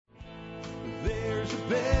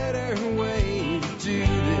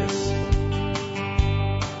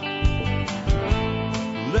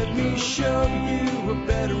a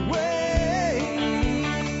better way.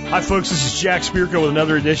 Hi, folks. This is Jack Spirko with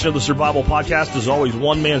another edition of the Survival Podcast. As always,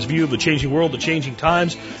 one man's view of the changing world, the changing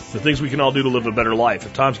times, the things we can all do to live a better life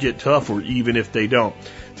if times get tough or even if they don't.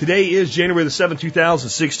 Today is January the 7th,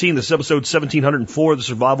 2016. This is episode 1704 of the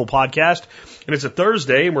Survival Podcast. And it's a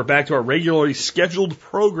Thursday, and we're back to our regularly scheduled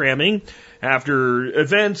programming after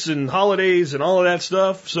events and holidays and all of that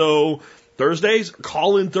stuff. So Thursdays,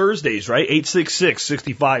 call-in Thursdays, right?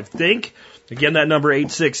 866-65-THINK. Again, that number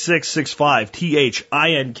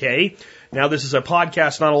 866-65-THINK. Now, this is a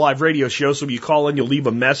podcast, not a live radio show, so when you call in, you'll leave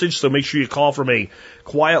a message. So make sure you call from a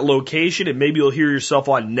quiet location, and maybe you'll hear yourself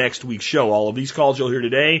on next week's show. All of these calls you'll hear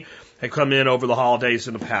today have come in over the holidays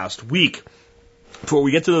in the past week. Before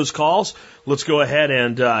we get to those calls, let's go ahead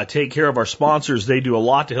and take care of our sponsors. They do a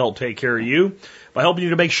lot to help take care of you by helping you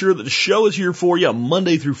to make sure that the show is here for you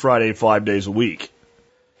Monday through Friday, 5 days a week.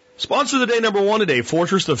 Sponsor of the day number one today,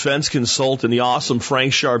 Fortress Defense Consultant, the awesome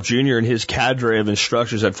Frank Sharp Jr. and his cadre of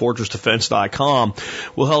instructors at FortressDefense.com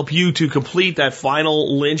will help you to complete that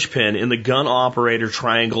final linchpin in the gun operator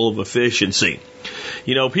triangle of efficiency.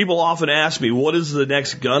 You know, people often ask me, what is the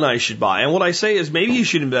next gun I should buy? And what I say is maybe you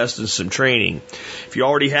should invest in some training. If you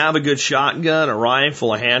already have a good shotgun, a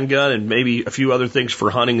rifle, a handgun, and maybe a few other things for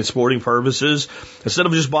hunting and sporting purposes, instead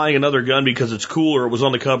of just buying another gun because it's cool or it was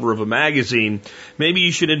on the cover of a magazine, maybe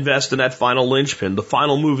you should invest in that final linchpin, the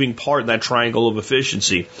final moving part in that triangle of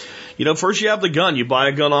efficiency. You know, first you have the gun. You buy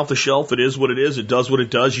a gun off the shelf. It is what it is. It does what it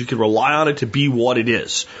does. You can rely on it to be what it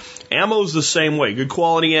is. Ammo's the same way. Good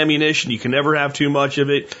quality ammunition. You can never have too much of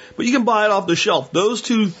it, but you can buy it off the shelf. Those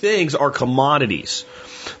two things are commodities.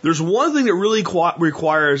 There's one thing that really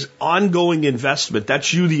requires ongoing investment.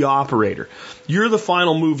 That's you, the operator. You're the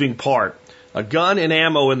final moving part. A gun and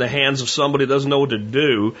ammo in the hands of somebody that doesn't know what to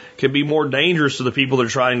do can be more dangerous to the people that are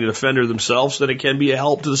trying to defend themselves than it can be a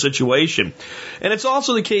help to the situation. And it's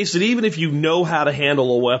also the case that even if you know how to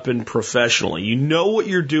handle a weapon professionally, you know what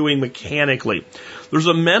you're doing mechanically, there's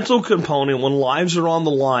a mental component when lives are on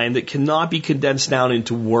the line that cannot be condensed down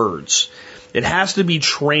into words. It has to be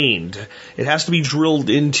trained. It has to be drilled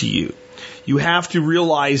into you. You have to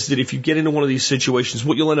realize that if you get into one of these situations,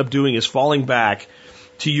 what you'll end up doing is falling back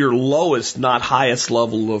to your lowest, not highest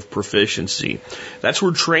level of proficiency. That's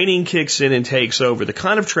where training kicks in and takes over. The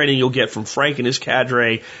kind of training you'll get from Frank and his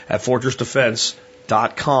cadre at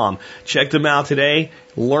FortressDefense.com. Check them out today.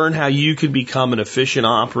 Learn how you can become an efficient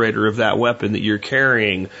operator of that weapon that you're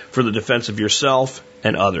carrying for the defense of yourself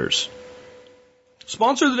and others.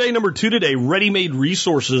 Sponsor of the day number two today, Ready Made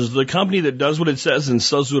Resources, the company that does what it says and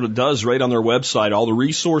says what it does right on their website. All the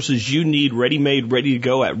resources you need, ready-made, ready to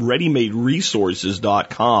go at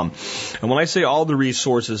ReadyMadeResources.com. And when I say all the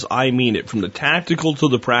resources, I mean it. From the tactical to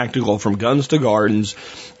the practical, from guns to gardens,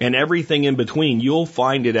 and everything in between, you'll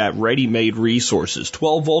find it at Ready Made Resources.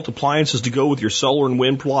 12-volt appliances to go with your solar and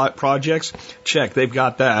wind projects? Check, they've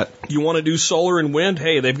got that. You want to do solar and wind?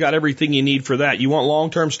 Hey, they've got everything you need for that. You want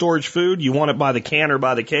long-term storage food? You want it by the can or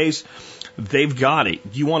by the case? They've got it.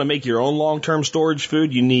 You want to make your own long-term storage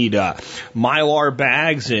food? You need Mylar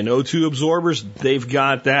bags and O2 absorbers? They've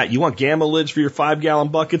got that. You want gamma lids for your 5-gallon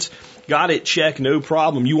buckets? Got it. Check. No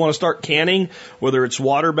problem. You want to start canning, whether it's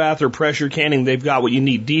water bath or pressure canning, they've got what you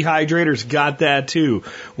need. Dehydrators, got that too.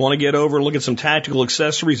 Want to get over and look at some tactical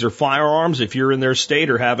accessories or firearms if you're in their state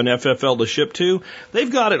or have an FFL to ship to?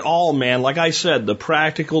 They've got it all, man. Like I said, the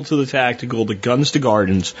practical to the tactical, the guns to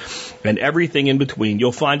gardens, and everything in between.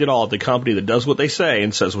 You'll find it all at the company that does what they say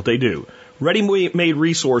and says what they do.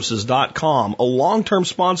 ReadyMadeResources.com, a long-term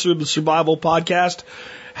sponsor of the Survival Podcast.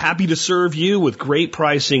 Happy to serve you with great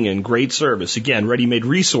pricing and great service. Again,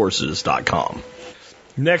 ReadyMadeResources.com.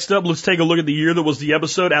 Next up, let's take a look at the year that was the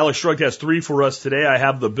episode. Alex Shrugged has 3 for us today. I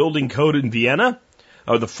have the building code in Vienna,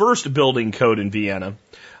 or the first building code in Vienna.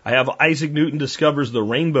 I have Isaac Newton discovers the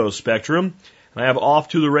rainbow spectrum. And I have Off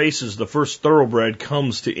to the Races, the first thoroughbred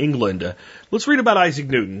comes to England. Let's read about Isaac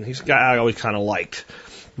Newton. He's a guy I always kind of liked.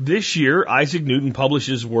 This year, Isaac Newton published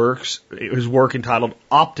his work entitled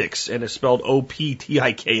Optics, and it's spelled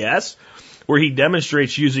O-P-T-I-K-S, where he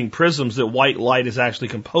demonstrates using prisms that white light is actually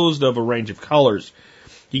composed of a range of colors.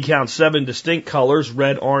 He counts 7 distinct colors: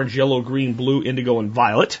 red, orange, yellow, green, blue, indigo, and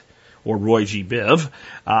violet, or Roy G. Biv.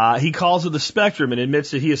 He calls it the spectrum and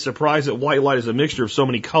admits that he is surprised that white light is a mixture of so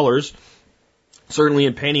many colors. Certainly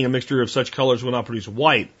in painting, a mixture of such colors will not produce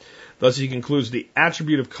white. Thus, he concludes the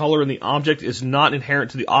attribute of color in the object is not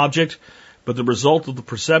inherent to the object, but the result of the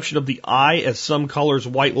perception of the eye, as some colors,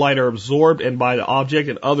 white light, are absorbed and by the object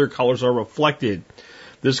and other colors are reflected.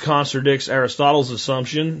 This contradicts Aristotle's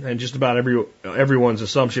assumption, and just about everyone's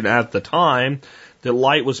assumption at the time, that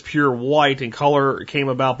light was pure white and color came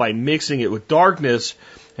about by mixing it with darkness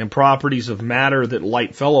and properties of matter that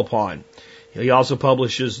light fell upon. He also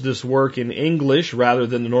publishes this work in English rather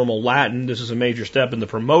than the normal Latin. This is a major step in the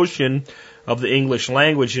promotion of the English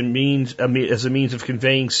language and as a means of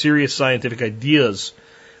conveying serious scientific ideas.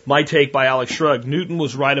 My take by Alex Shrugged: Newton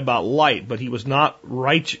was right about light, but he was not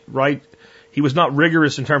He was not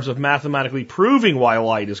rigorous in terms of mathematically proving why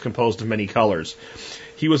light is composed of many colors.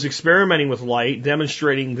 He was experimenting with light,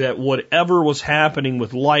 demonstrating that whatever was happening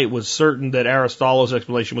with light was certain that Aristotle's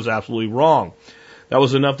explanation was absolutely wrong. That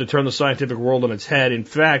was enough to turn the scientific world on its head. In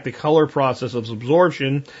fact, the color process of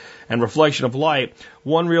absorption and reflection of light,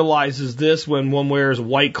 one realizes this when one wears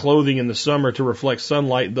white clothing in the summer to reflect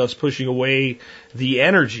sunlight, thus pushing away the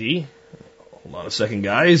energy. Hold on a second,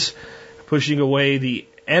 guys. Pushing away the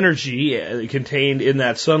energy contained in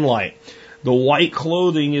that sunlight. The white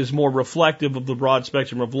clothing is more reflective of the broad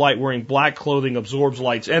spectrum of light. Wearing black clothing absorbs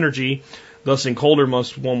light's energy. Thus, in colder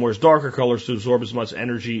months, one wears darker colors to absorb as much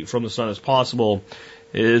energy from the sun as possible,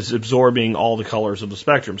 is absorbing all the colors of the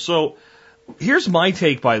spectrum. So, here's my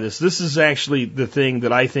take by this. This is actually the thing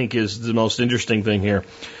that I think is the most interesting thing here.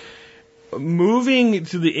 Moving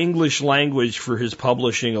to the English language for his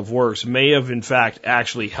publishing of works may have, in fact,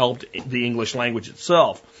 actually helped the English language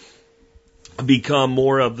itself become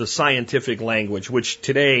more of the scientific language, which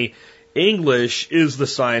today, English is the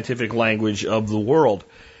scientific language of the world.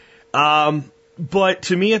 But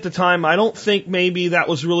to me at the time, I don't think maybe that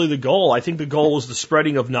was really the goal. I think the goal was the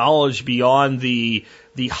spreading of knowledge beyond the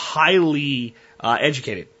highly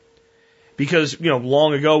educated. Because,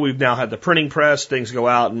 long ago we've now had the printing press, things go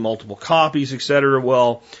out in multiple copies, etc.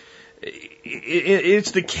 Well,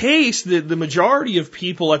 it's the case that the majority of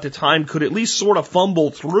people at the time could at least sort of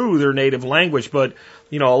fumble through their native language, but,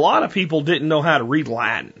 a lot of people didn't know how to read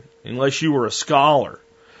Latin unless you were a scholar.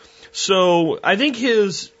 So I think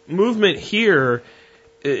his movement here,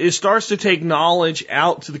 it starts to take knowledge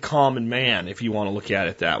out to the common man, if you want to look at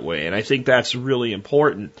it that way. And I think that's really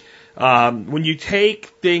important. When you take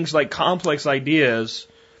things like complex ideas,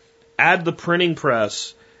 add the printing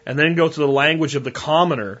press, and then go to the language of the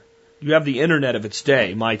commoner, you have the internet of its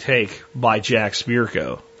day. My take by Jack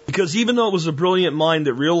Spirko. Because even though it was a brilliant mind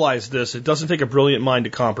that realized this, it doesn't take a brilliant mind to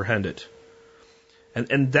comprehend it.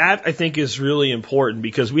 And that, I think, is really important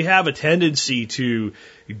because we have a tendency to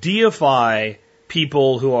deify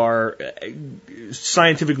people who are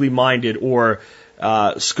scientifically minded or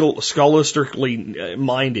scholastically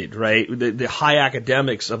minded, right? The high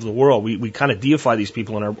academics of the world. We kind of deify these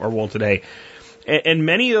people in our world today. And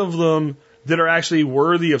many of them that are actually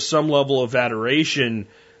worthy of some level of adoration,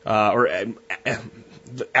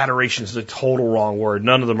 adoration is the total wrong word.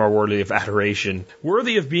 None of them are worthy of adoration.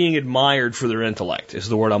 Worthy of being admired for their intellect is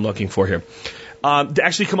the word I'm looking for here. To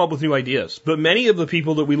actually come up with new ideas. But many of the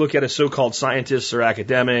people that we look at as so-called scientists or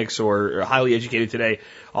academics or highly educated today,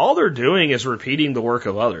 all they're doing is repeating the work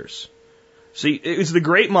of others. See, it's the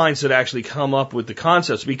great minds that actually come up with the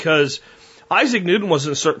concepts because Isaac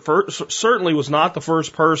Newton certainly was not the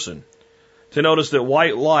first person to notice that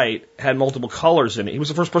white light had multiple colors in it. He was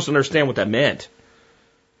the first person to understand what that meant.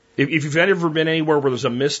 If you've ever been anywhere where there's a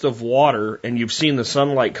mist of water and you've seen the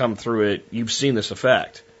sunlight come through it, you've seen this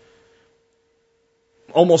effect.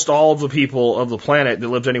 Almost all of the people of the planet that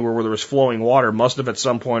lived anywhere where there was flowing water must have at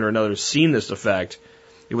some point or another seen this effect.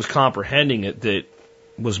 It was comprehending it that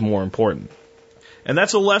was more important. And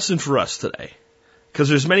that's a lesson for us today. Because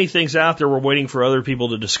there's many things out there we're waiting for other people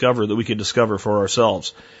to discover that we could discover for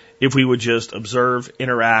ourselves. If we would just observe,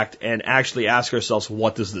 interact, and actually ask ourselves,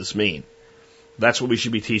 what does this mean? That's what we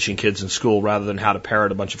should be teaching kids in school rather than how to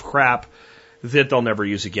parrot a bunch of crap that they'll never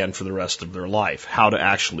use again for the rest of their life. How to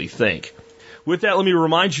actually think. With that, let me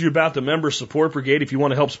remind you about the Member Support Brigade. If you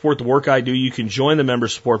want to help support the work I do, you can join the Member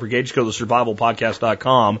Support Brigade. Just go to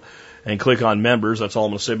survivalpodcast.com and click on members. That's all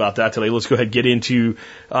I'm going to say about that today. Let's go ahead and get into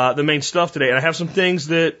the main stuff today. And I have some things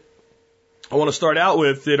that I want to start out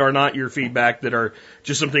with that are not your feedback, that are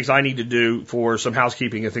just some things I need to do for some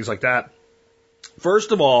housekeeping and things like that.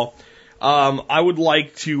 First of all, I would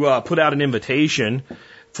like to put out an invitation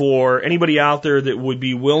for anybody out there that would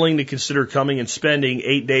be willing to consider coming and spending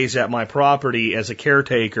 8 days at my property as a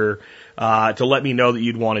caretaker to let me know that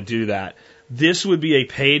you'd want to do that. This would be a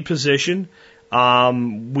paid position.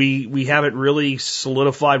 We haven't really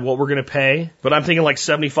solidified what we're going to pay, but I'm thinking like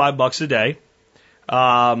 $75 a day.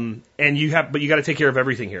 But you got to take care of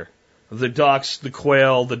everything here. the ducks, the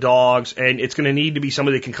quail, the dogs, and it's going to need to be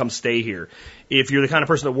somebody that can come stay here. If you're the kind of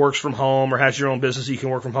person that works from home or has your own business, you can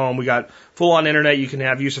work from home. We got full on internet. You can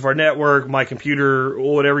have use of our network, my computer,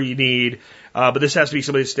 whatever you need. But this has to be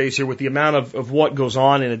somebody that stays here with the amount of what goes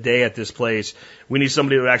on in a day at this place. We need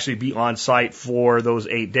somebody to actually be on site for those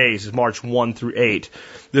 8 days. It's March 1 through 8.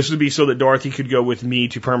 This would be so that Dorothy could go with me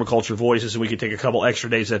to Permaculture Voices and we could take a couple extra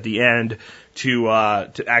days at the end to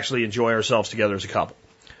actually enjoy ourselves together as a couple.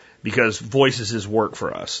 Because Voices is work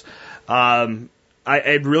for us.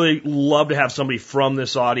 I'd really love to have somebody from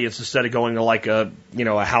this audience instead of going to like a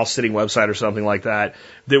house sitting website or something like that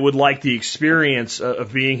would like the experience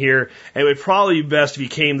of being here. And it would probably be best if you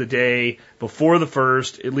came the day before the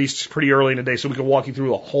first, at least pretty early in the day, so we could walk you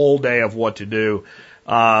through a whole day of what to do.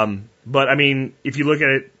 But I mean, if you look at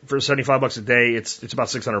it for $75 a day, it's about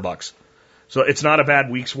 $600. So it's not a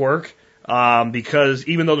bad week's work, because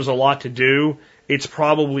even though there's a lot to do, it's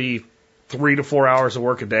probably 3 to 4 hours of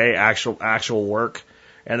work a day, actual work,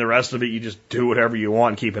 and the rest of it you just do whatever you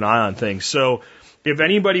want and keep an eye on things. So if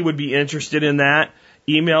anybody would be interested in that,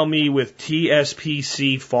 email me with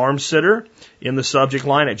TSPC Farm Sitter in the subject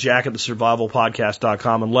line at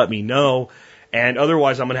jack@thesurvivalpodcast.com and let me know. And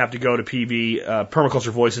otherwise, I'm going to have to go to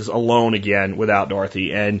Permaculture Voices alone again without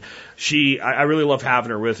Dorothy. And I really love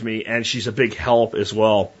having her with me, and she's a big help as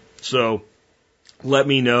well. So let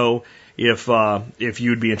me know if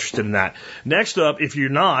you'd be interested in that. Next up, if you're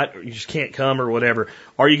not, or you just can't come or whatever,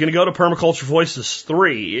 are you going to go to Permaculture Voices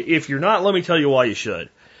 3? If you're not, let me tell you why you should.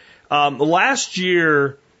 Last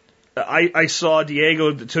year, I saw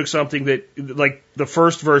Diego that took something that, like, the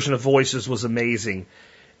first version of Voices was amazing.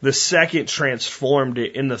 The second transformed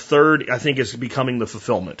it, and the third, I think, is becoming the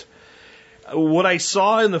fulfillment. What I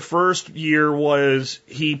saw in the first year was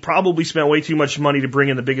he probably spent way too much money to bring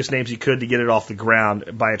in the biggest names he could to get it off the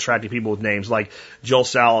ground by attracting people with names like Joel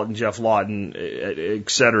Salatin and Jeff Lawton, et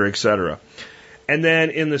cetera, et cetera. And then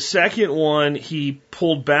in the second one, he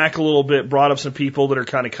pulled back a little bit, brought up some people that are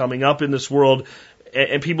kind of coming up in this world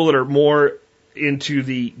and people that are more into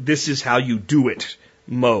the this is how you do it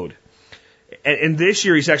mode. And this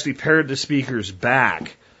year, he's actually pared the speakers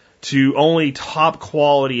back to only top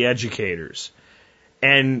quality educators.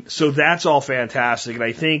 And so that's all fantastic. And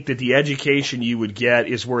I think that the education you would get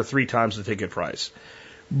is worth 3 times the ticket price.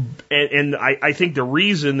 And I think the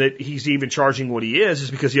reason that he's even charging what he is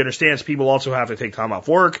because he understands people also have to take time off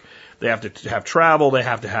work. They have to have travel. They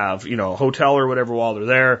have to have, a hotel or whatever while they're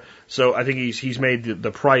there. So I think he's made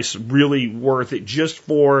the price really worth it just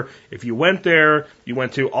for if you went there, you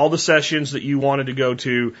went to all the sessions that you wanted to go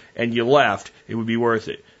to and you left, it would be worth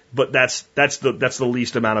it. But that's the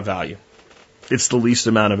least amount of value. It's the least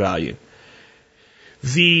amount of value.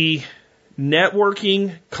 The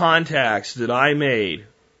networking contacts that I made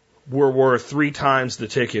were worth 3 times the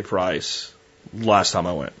ticket price last time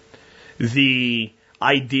I went. The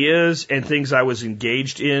ideas and things I was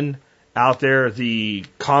engaged in out there, the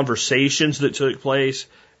conversations that took place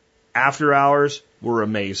after hours were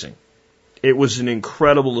amazing. It was an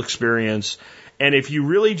incredible experience. And if you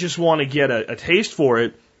really just want to get a taste for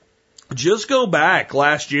it, just go back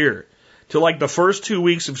last year to like the first 2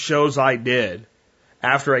 weeks of shows I did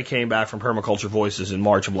after I came back from Permaculture Voices in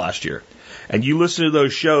March of last year. And you listen to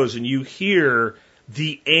those shows and you hear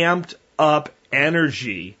the amped up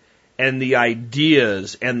energy and the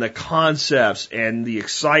ideas and the concepts and the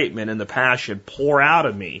excitement and the passion pour out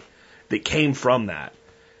of me that came from that.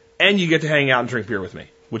 And you get to hang out and drink beer with me,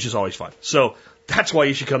 which is always fun. So that's why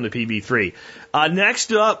you should come to PB3.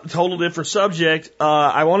 Next up, total different subject.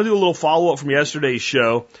 I want to do a little follow-up from yesterday's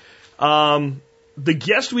show. The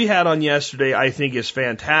guest we had on yesterday, I think, is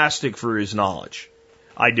fantastic for his knowledge.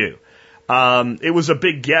 I do. It was a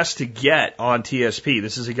big guest to get on TSP.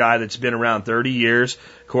 This is a guy that's been around 30 years.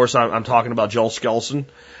 Of course, I'm talking about Joel Skelson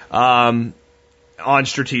on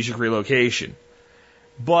strategic relocation.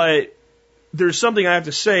 But there's something I have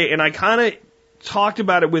to say, and I kind of talked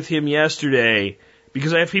about it with him yesterday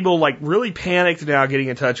because I have people like really panicked now getting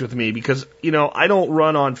in touch with me because, I don't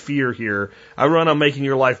run on fear here. I run on making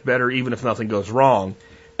your life better even if nothing goes wrong.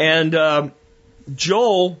 And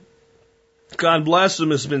Joel, God bless him,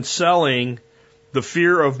 has been selling the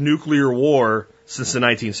fear of nuclear war since the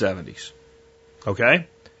 1970s. Okay?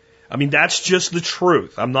 I mean, that's just the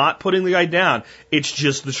truth. I'm not putting the guy down. It's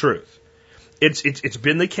just the truth. It's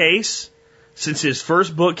been the case since his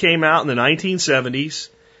first book came out in the 1970s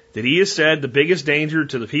that he has said the biggest danger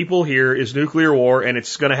to the people here is nuclear war and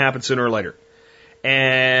it's going to happen sooner or later.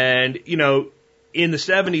 And, in the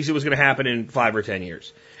 70s it was going to happen in 5 or 10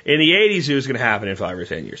 years. In the 80s it was going to happen in 5 or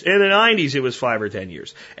 10 years. In the 90s it was 5 or 10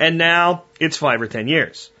 years. And now it's 5 or 10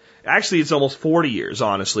 years. Actually, it's almost 40 years,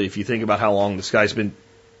 honestly, if you think about how long this guy's been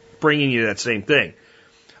bringing you that same thing.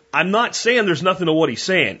 I'm not saying there's nothing to what he's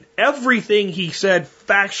saying. Everything he said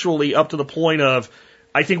factually up to the point of,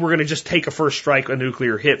 I think we're going to just take a first strike, a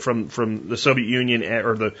nuclear hit from the Soviet Union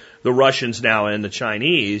or the Russians now and the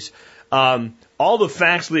Chinese. All the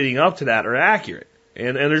facts leading up to that are accurate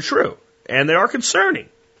and they're true and they are concerning.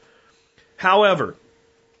 However,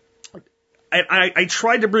 I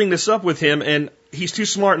tried to bring this up with him and he's too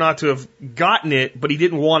smart not to have gotten it, but he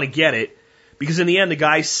didn't want to get it because in the end the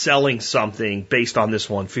guy's selling something based on this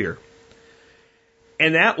one fear.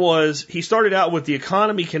 And that was, he started out with the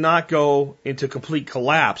economy cannot go into complete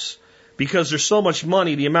collapse because there's so much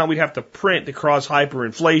money, the amount we'd have to print to cause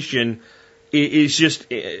hyperinflation is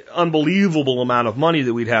just an unbelievable amount of money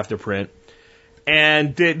that we'd have to print.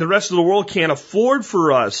 And the rest of the world can't afford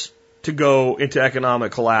for us to go into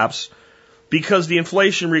economic collapse because the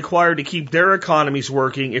inflation required to keep their economies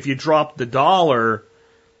working, if you drop the dollar,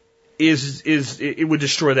 it would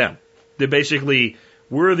destroy them. They basically,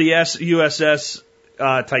 we're the USS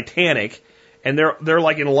Titanic, and they're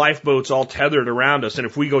like in lifeboats all tethered around us, and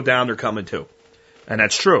if we go down, they're coming too. And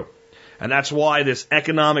that's true. And that's why this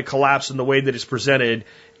economic collapse in the way that it's presented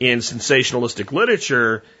in sensationalistic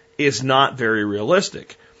literature is not very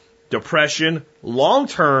realistic. Depression,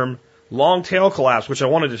 long-term, long-tail collapse, which I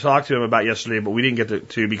wanted to talk to him about yesterday, but we didn't get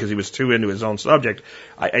to because he was too into his own subject,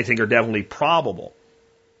 I think are definitely probable.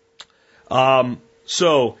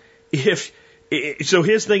 So his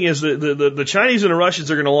thing is the Chinese and the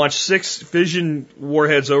Russians are going to launch 6 fission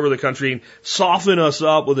warheads over the country and soften us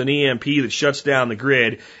up with an EMP that shuts down the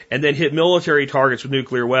grid and then hit military targets with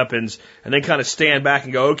nuclear weapons and then kind of stand back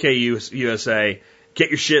and go, okay, USA, get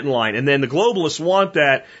your shit in line. And then the globalists want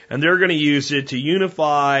that and they're going to use it to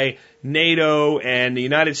unify NATO and the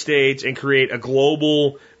United States and create a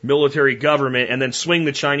global military government and then swing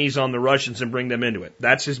the Chinese on the Russians and bring them into it.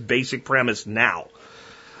 That's his basic premise now.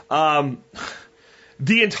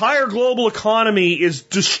 The entire global economy is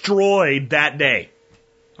destroyed that day.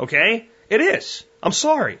 Okay? It is. I'm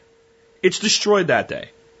sorry. It's destroyed that day.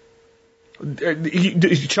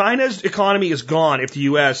 China's economy is gone if the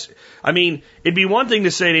U.S. I mean, it'd be one thing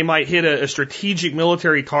to say they might hit a strategic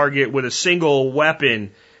military target with a single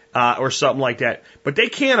weapon or something like that. But they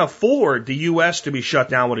can't afford the U.S. to be shut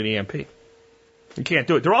down with an EMP. You can't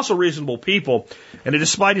do it. They're also reasonable people. And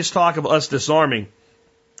despite his talk of us disarming,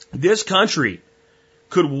 this country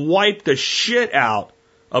could wipe the shit out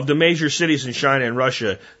of the major cities in China and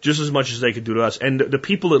Russia just as much as they could do to us. And the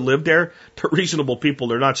people that live there, they're reasonable people.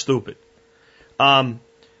 They're not stupid. Am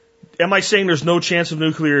I saying there's no chance of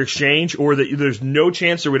nuclear exchange or that there's no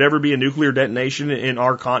chance there would ever be a nuclear detonation in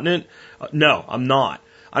our continent? No, I'm not.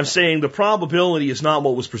 I'm saying the probability is not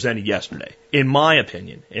what was presented yesterday, in my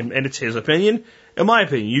opinion. And it's his opinion, in my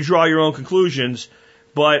opinion. You draw your own conclusions.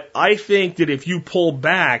 But I think that if you pull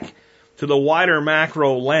back to the wider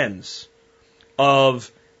macro lens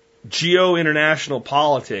of geo-international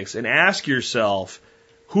politics and ask yourself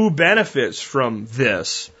who benefits from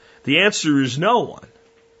this, the answer is no one.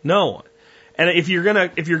 No one. And if you're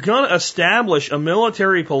gonna establish a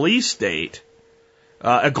military police state,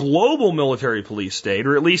 a global military police state,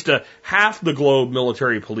 or at least a half the globe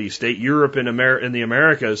military police state, Europe and the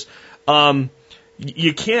Americas,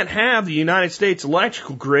 you can't have the United States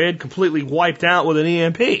electrical grid completely wiped out with an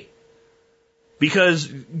EMP.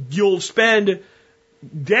 Because you'll spend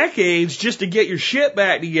decades just to get your shit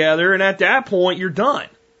back together, and at that point, you're done.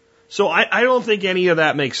 So I don't think any of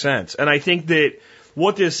that makes sense. And I think that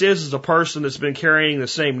what this is a person that's been carrying the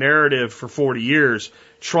same narrative for 40 years,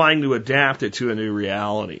 trying to adapt it to a new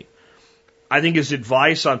reality. I think his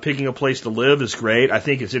advice on picking a place to live is great. I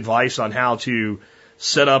think his advice on how to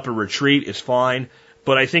set up a retreat is fine.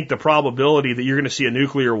 But I think the probability that you're going to see a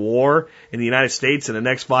nuclear war in the United States in the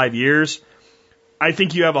next 5 years, I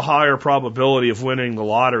think you have a higher probability of winning the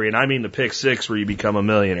lottery. And I mean the pick 6 where you become a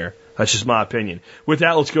millionaire. That's just my opinion. With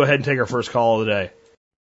that, let's go ahead and take our first call of the day.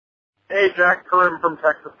 Hey, Jack, Karim from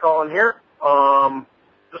Texas calling here.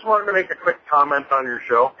 Just wanted to make a quick comment on your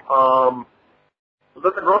show. Was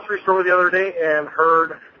at the grocery store the other day and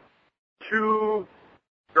heard 2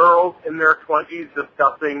 girls in their 20s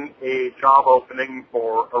discussing a job opening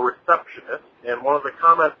for a receptionist. And one of the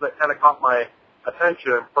comments that kind of caught my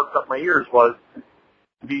attention and perked up my ears was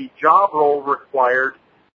the job role required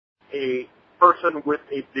a person with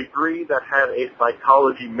a degree that had a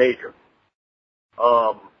psychology major.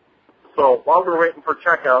 So while we were waiting for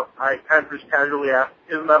checkout, I kind of just casually asked,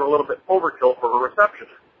 isn't that a little bit overkill for a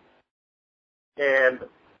receptionist? And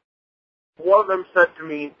one of them said to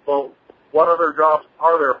me, well, what other jobs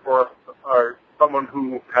are there for someone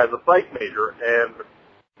who has a psych major? And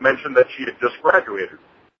mentioned that she had just graduated.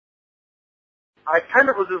 I kind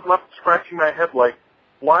of was just left scratching my head like,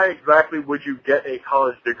 why exactly would you get a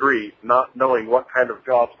college degree not knowing what kind of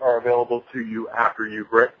jobs are available to you after you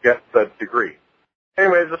get the degree?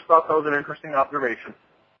 Anyways, just thought that was an interesting observation.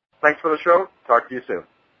 Thanks for the show. Talk to you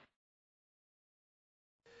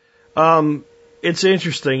soon. It's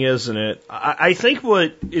interesting, isn't it? I think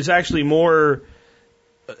what is actually more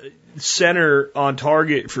center on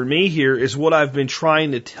target for me here is what I've been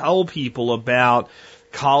trying to tell people about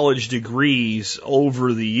college degrees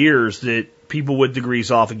over the years that people with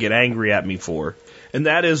degrees often get angry at me for. And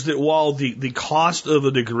that is that while the cost of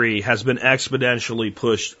a degree has been exponentially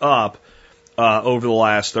pushed up over the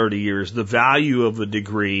last 30 years, the value of a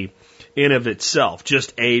degree in of itself,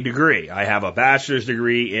 just a degree, I have a bachelor's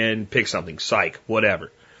degree in pick something, psych,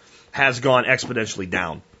 whatever, has gone exponentially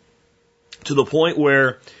down to the point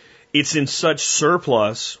where it's in such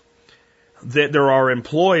surplus that there are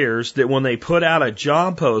employers that when they put out a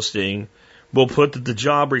job posting will put that the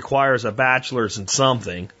job requires a bachelor's in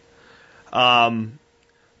something.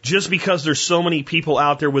 Just because there's so many people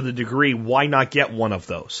out there with a degree, why not get one of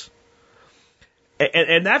those?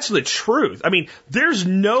 And that's the truth. I mean, there's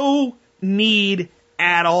no need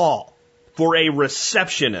at all for a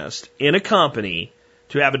receptionist in a company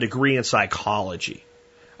to have a degree in psychology.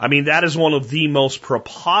 I mean, that is one of the most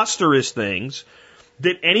preposterous things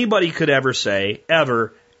that anybody could ever say,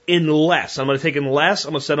 ever, unless, I'm going to take unless,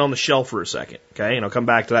 I'm going to set it on the shelf for a second, okay? And I'll come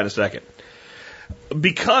back to that in a second.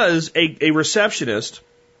 Because a receptionist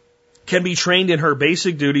can be trained in her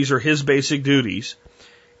basic duties or his basic duties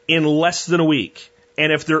in less than a week.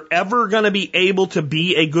 And if they're ever going to be able to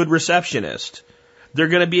be a good receptionist, they're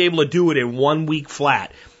going to be able to do it in 1 week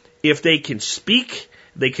flat. If they can speak,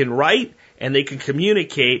 they can write, and they can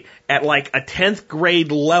communicate at like a 10th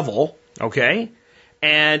grade level, okay?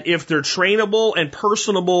 And if they're trainable and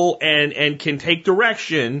personable and can take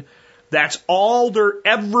direction, that's all they're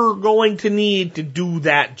ever going to need to do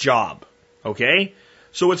that job, okay?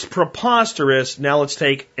 So it's preposterous. Now let's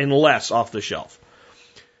take unless off the shelf.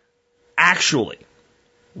 Actually,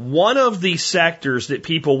 one of the sectors that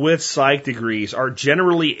people with psych degrees are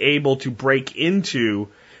generally able to break into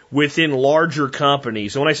within larger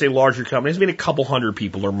companies, and when I say larger companies, I mean a couple hundred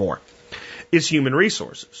people or more, is human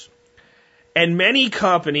resources. And many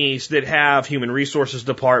companies that have human resources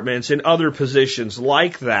departments and other positions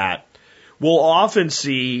like that will often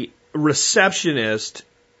see receptionist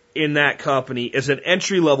in that company as an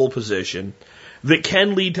entry-level position that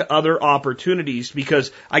can lead to other opportunities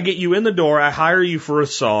because I get you in the door, I hire you for a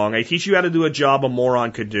song, I teach you how to do a job a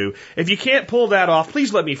moron could do. If you can't pull that off,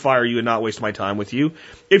 please let me fire you and not waste my time with you.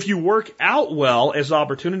 If you work out well as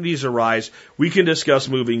opportunities arise, we can discuss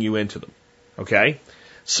moving you into them. Okay?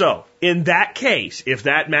 So, in that case, if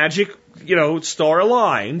that magic, star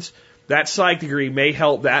aligns, that psych degree may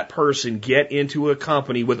help that person get into a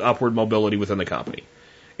company with upward mobility within the company.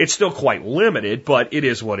 It's still quite limited, but it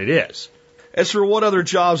is what it is. As for what other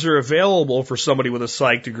jobs are available for somebody with a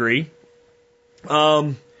psych degree,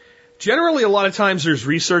 generally a lot of times there's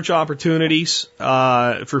research opportunities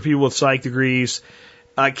for people with psych degrees,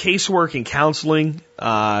 casework and counseling,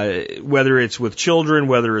 whether it's with children,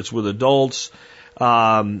 whether it's with adults.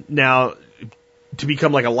 Now, to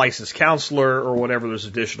become like a licensed counselor or whatever, there's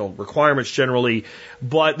additional requirements generally.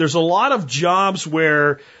 But there's a lot of jobs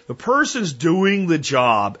where the person's doing the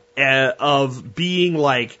job of being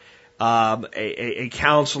like a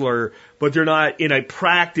counselor, but they're not in a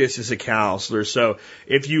practice as a counselor. So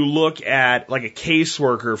if you look at like a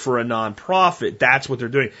caseworker for a nonprofit, that's what they're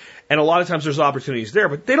doing. And a lot of times there's opportunities there,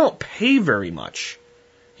 but they don't pay very much.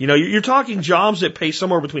 You're talking jobs that pay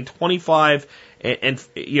somewhere between $25,000 and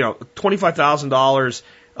 $25,000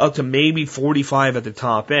 up to maybe $45,000 at the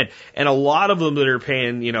top end. And a lot of them that are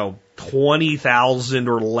paying, $20,000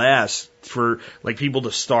 or less for like people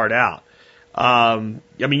to start out.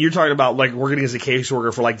 You're talking about like working as a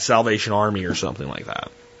caseworker for like the Salvation Army or something like that.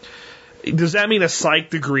 Does that mean a psych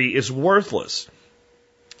degree is worthless?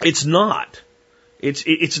 It's not.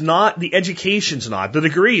 It's not, the education's not. The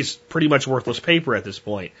degree is pretty much worthless paper at this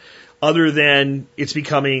point. Other than it's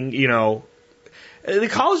becoming, the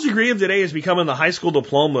college degree of today is becoming the high school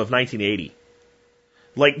diploma of 1980.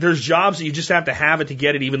 Like, there's jobs that you just have to have it to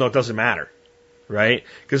get it even though it doesn't matter. Right?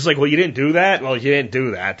 Because it's like, well, you didn't do that? Well, you didn't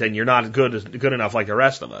do that, then you're not good enough like the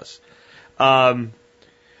rest of us.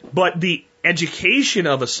 But the education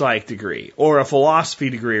of a psych degree or a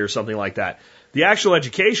philosophy degree or something like that, the actual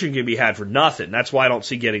education can be had for nothing. That's why I don't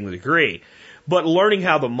see getting the degree. But learning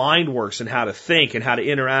how the mind works and how to think and how to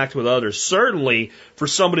interact with others, certainly for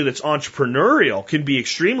somebody that's entrepreneurial, can be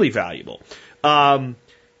extremely valuable.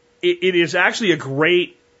 It is actually a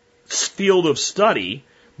great field of study,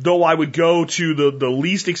 though I would go to the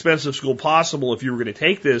least expensive school possible if you were going to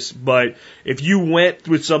take this. But if you went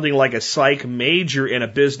with something like a psych major and a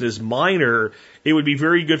business minor, it would be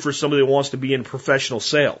very good for somebody that wants to be in professional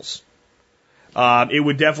sales. It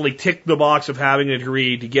would definitely tick the box of having a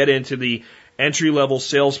degree to get into the entry-level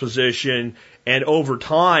sales position, and over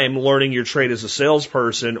time, learning your trade as a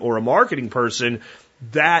salesperson or a marketing person,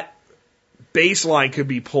 that baseline could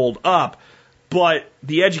be pulled up. But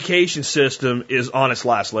the education system is on its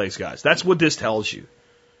last legs, guys. That's what this tells you.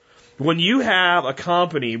 When you have a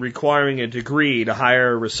company requiring a degree to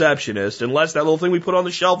hire a receptionist, unless that little thing we put on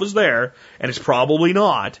the shelf is there, and it's probably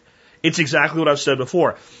not, it's exactly what I've said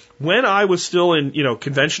before. When I was still in,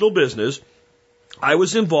 conventional business, I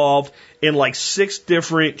was involved in like 6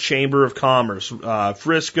 different chamber of commerce,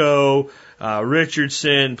 Frisco,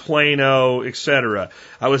 Richardson, Plano, etc.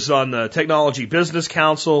 I was on the Technology Business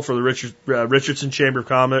Council for the Richardson Chamber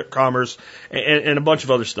of Commerce and a bunch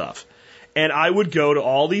of other stuff. And I would go to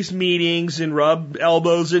all these meetings and rub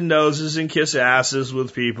elbows and noses and kiss asses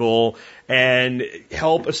with people and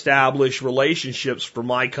help establish relationships for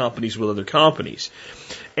my companies with other companies.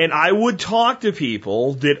 And I would talk to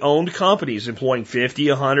people that owned companies employing 50,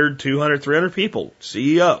 100, 200, 300 people,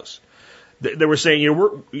 CEOs. They were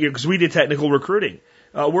saying, because we did technical recruiting,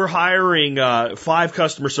 we're hiring 5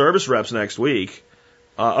 customer service reps next week.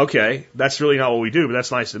 Okay, that's really not what we do, but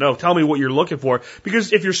that's nice to know. Tell me what you're looking for.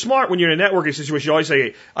 Because if you're smart when you're in a networking situation, you always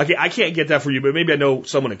say, okay, I can't get that for you, but maybe I know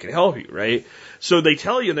someone who can help you, right? So they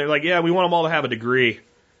tell you, and they're like, yeah, we want them all to have a degree.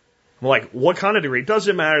 I'm like, what kind of degree? It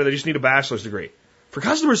doesn't matter. They just need a bachelor's degree. For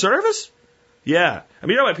customer service? Yeah. I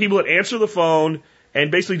mean, people that answer the phone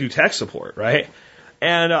and basically do tech support, right?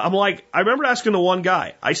 And I'm like, I remember asking the one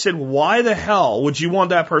guy, I said, why the hell would you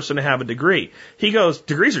want that person to have a degree? He goes,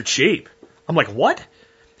 degrees are cheap. I'm like, what?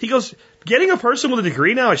 He goes, getting a person with a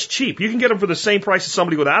degree now is cheap. You can get them for the same price as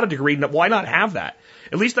somebody without a degree. Why not have that?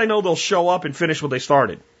 At least I know they'll show up and finish what they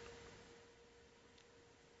started.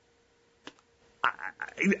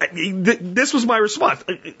 This was my response.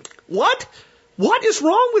 What? What is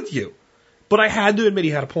wrong with you? But I had to admit he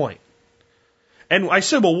had a point. And I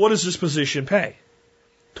said, well, what does this position pay?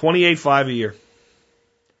 $28,500 a year.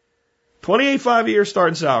 $28,500 a year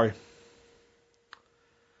starting salary.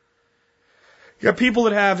 You got people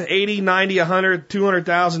that have $80, $90, $100,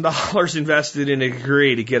 $200,000 invested in a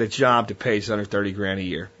degree to get a job that pays under $30,000 a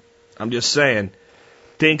year. I'm just saying,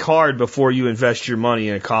 think hard before you invest your money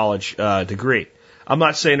in a college degree. I'm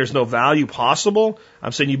not saying there's no value possible.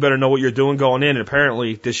 I'm saying you better know what you're doing going in, and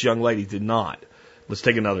apparently this young lady did not. Let's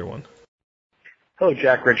take another one. Hello,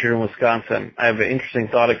 Jack Richard in Wisconsin. I have an interesting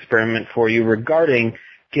thought experiment for you regarding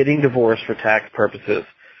getting divorced for tax purposes.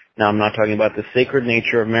 Now, I'm not talking about the sacred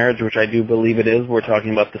nature of marriage, which I do believe it is. We're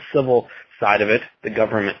talking about the civil side of it, the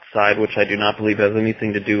government side, which I do not believe has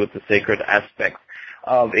anything to do with the sacred aspects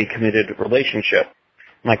of a committed relationship.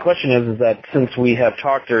 My question is that since we have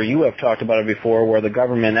talked, or you have talked about it before, where the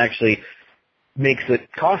government actually makes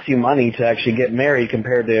it cost you money to actually get married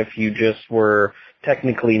compared to if you just were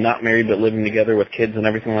technically not married but living together with kids and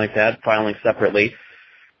everything like that, filing separately,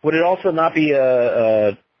 would it also not be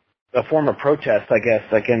a form of protest, I guess,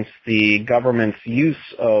 against the government's use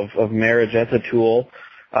of marriage as a tool,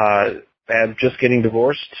 and just getting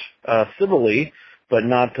divorced civilly, but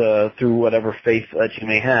not through whatever faith that you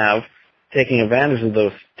may have, taking advantage of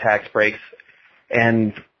those tax breaks?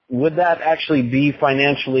 And would that actually be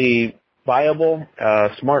financially viable,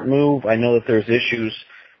 smart move? I know that there's issues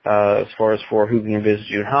as far as for who can visit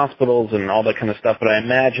you in hospitals and all that kind of stuff, but I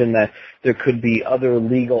imagine that there could be other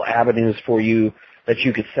legal avenues for you that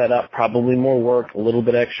you could set up, probably more work, a little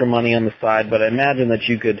bit extra money on the side, but I imagine that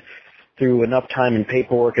you could, through enough time and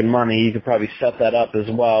paperwork and money, you could probably set that up as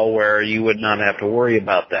well where you would not have to worry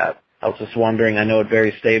about that. I was just wondering, I know it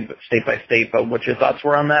varies state by state, but what your thoughts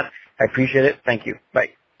were on that? I appreciate it. Thank you.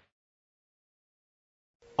 Bye.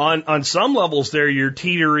 On some levels there, you're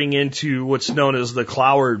teetering into what's known as the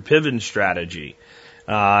Cloward-Piven strategy.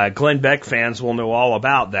 Glenn Beck fans will know all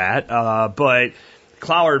about that, but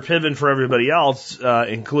Cloward-Piven for everybody else,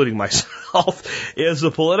 including myself, is a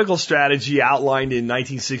political strategy outlined in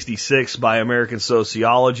 1966 by American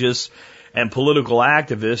sociologists and political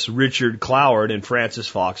activists Richard Cloward and Francis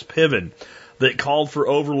Fox Piven that called for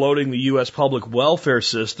overloading the U.S. public welfare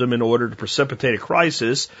system in order to precipitate a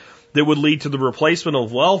crisis that would lead to the replacement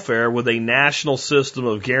of welfare with a national system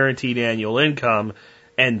of guaranteed annual income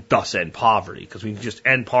and thus end poverty, because we can just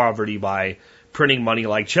end poverty by printing money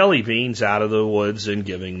like jelly beans out of the woods and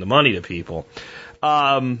giving the money to people.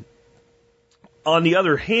 On the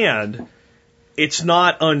other hand, it's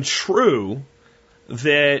not untrue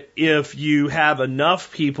that if you have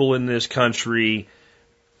enough people in this country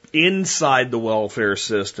inside the welfare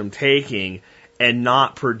system taking and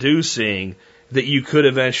not producing, that you could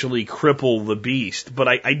eventually cripple the beast. But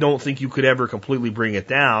I don't think you could ever completely bring it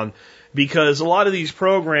down, because a lot of these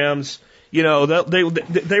programs, you know,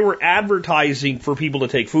 they were advertising for people to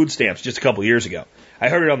take food stamps just a couple of years ago. I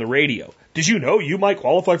heard it on the radio. Did you know you might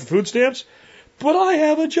qualify for food stamps? But I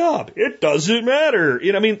have a job. It doesn't matter.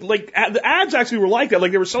 You know, I mean, like, the ads actually were like that.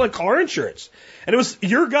 Like, they were selling car insurance. And it was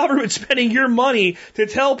your government spending your money to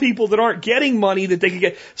tell people that aren't getting money that they could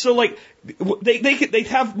get. So, like, they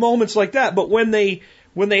have moments like that. But when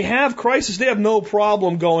they have crisis, they have no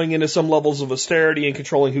problem going into some levels of austerity and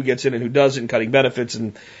controlling who gets in and who doesn't, and cutting benefits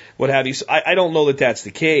and what have you. So I don't know that that's the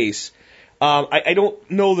case. I don't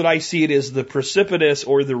know that I see it as the precipitous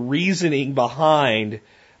or the reasoning behind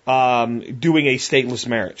doing a stateless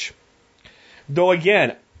marriage. Though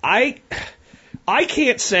again, I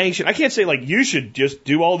can't sanction, I can't say like you should just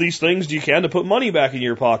do all these things you can to put money back in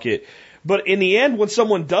your pocket. But in the end, when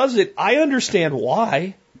someone does it, I understand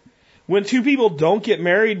why. When two people don't get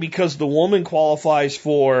married because the woman qualifies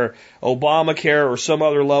for Obamacare or some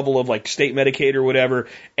other level of like state Medicaid or whatever,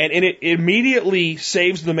 and it immediately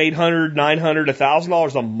saves them $800, $900,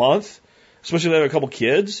 $1,000 a month, especially if they have a couple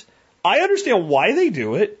kids, I understand why they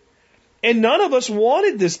do it. And none of us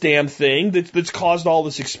wanted this damn thing that's caused all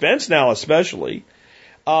this expense now, especially.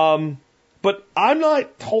 But I'm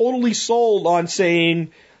not totally sold on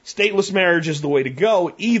saying stateless marriage is the way to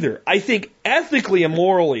go either. I think ethically and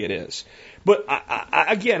morally it is. But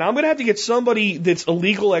again, I'm going to have to get somebody that's a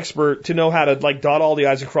legal expert to know how to like dot all the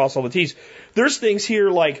I's and cross all the T's. There's things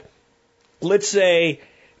here like, let's say,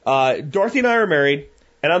 Dorothy and I are married,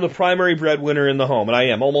 and I'm the primary breadwinner in the home, and I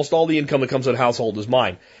am. Almost all the income that comes in the household is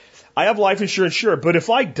mine. I have life insurance, sure, but if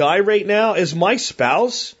I die right now as my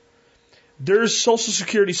spouse, there's Social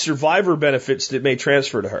Security survivor benefits that may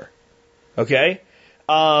transfer to her. Okay?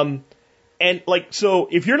 And like, so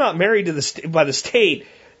if you're not married to by the state,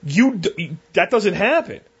 that doesn't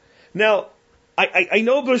happen. Now, I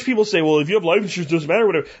know those people say, well, if you have life insurance, it doesn't matter,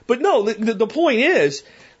 whatever. But no, the point is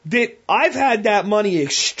that I've had that money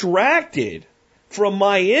extracted from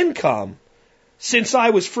my income since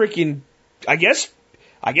I was freaking, I guess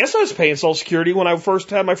I was paying Social Security when I first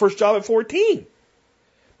had my first job at 14.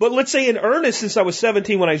 But let's say in earnest since I was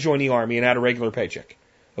 17 when I joined the Army and had a regular paycheck.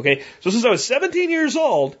 Okay, so since I was 17 years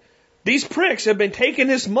old, these pricks have been taking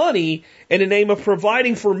this money in the name of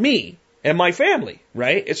providing for me and my family,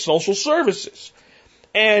 right? It's social services.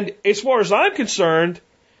 And as far as I'm concerned,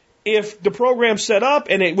 if the program's set up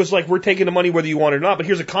and it was like, we're taking the money whether you want it or not, but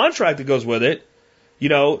here's a contract that goes with it, you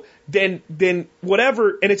know, then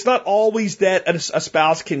whatever, and it's not always that a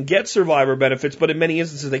spouse can get survivor benefits, but in many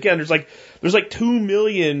instances they can. There's like 2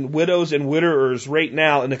 million widows and widowers right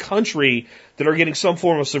now in the country that are getting some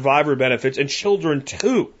form of survivor benefits, and children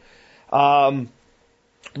too. When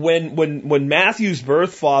Matthew's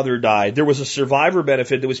birth father died, there was a survivor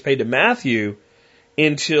benefit that was paid to Matthew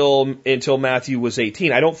until Matthew was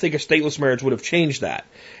 18. I don't think a stateless marriage would have changed that,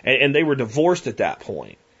 and they were divorced at that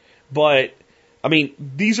point. But I mean,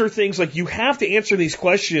 these are things like you have to answer these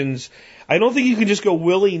questions. I don't think you can just go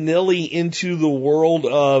willy-nilly into the world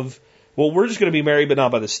of, well, we're just going to be married but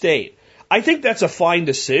not by the state. I think that's a fine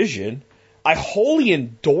decision. I wholly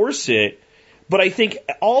endorse it, but I think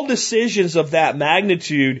all decisions of that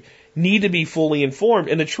magnitude need to be fully informed.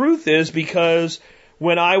 And the truth is, because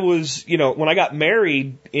when I got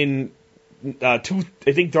married in, I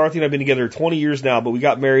think Dorothy and I have been together 20 years now, but we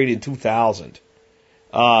got married in 2000.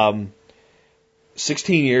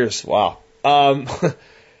 16 years, wow. When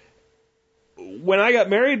I got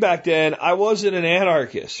married back then, I wasn't an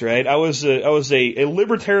anarchist, right? I was a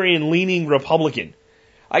libertarian-leaning Republican.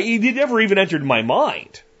 It never even entered my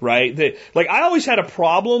mind, right? I always had a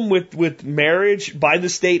problem with marriage by the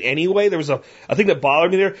state anyway. There was a thing that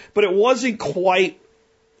bothered me there, but it wasn't quite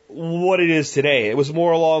what it is today. It was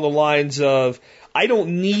more along the lines of, I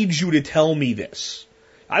don't need you to tell me this.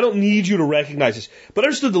 I don't need you to recognize this. But I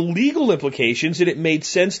understood the legal implications, and it made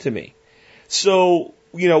sense to me. So,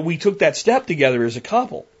 we took that step together as a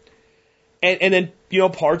couple. And then,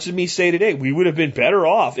 parts of me say today, we would have been better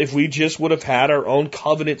off if we just would have had our own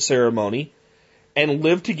covenant ceremony and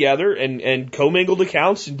lived together and commingled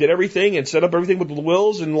accounts and did everything and set up everything with the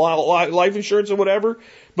wills and life insurance and whatever.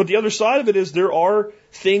 But the other side of it is there are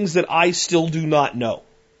things that I still do not know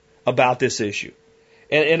about this issue.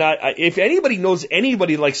 And if anybody knows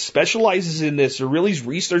anybody like specializes in this or really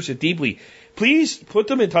researched it deeply, please put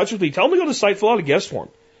them in touch with me. Tell them to go to the site, fill out a guest form.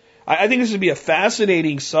 I think this would be a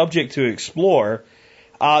fascinating subject to explore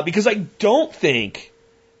because I don't think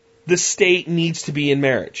the state needs to be in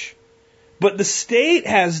marriage. But the state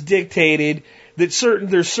has dictated that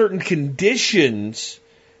there's certain conditions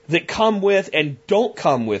that come with and don't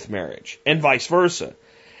come with marriage, and vice versa.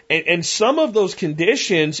 And some of those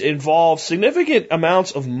conditions involve significant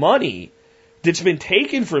amounts of money that's been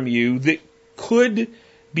taken from you that could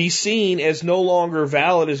be seen as no longer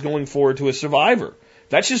valid as going forward to a survivor.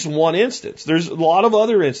 That's just one instance. There's a lot of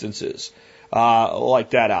other instances like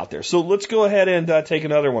that out there. So let's go ahead and take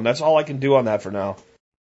another one. That's all I can do on that for now.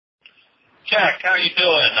 Jack, how are you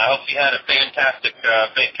doing? I hope you had a fantastic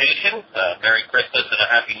vacation. Merry Christmas and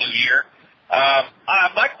a Happy New Year.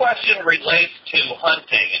 My question relates to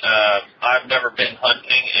hunting. I've never been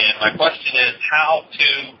hunting, and my question is how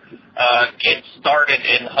to get started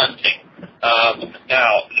in hunting.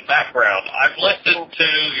 Now, the background. I've listened to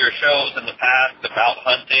your shows in the past about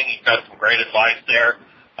hunting. You've got some great advice there.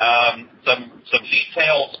 Some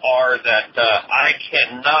details are that I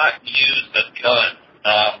cannot use a gun.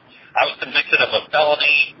 I was convicted of a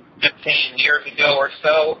felony 15 years ago or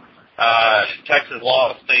so. Texas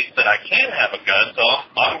law states that I can have a gun, so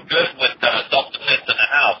I'm good with self-defense in the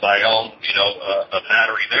house. I own, a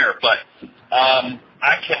battery there, but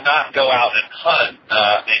I cannot go out and hunt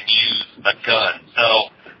and use a gun. So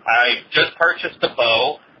I just purchased a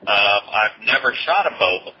bow. I've never shot a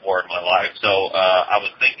bow before in my life, so I was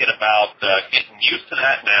thinking about getting used to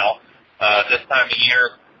that now this time of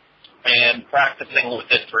year and practicing with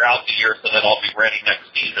it throughout the year so that I'll be ready next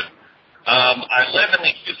season. I live in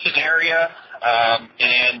the Houston area,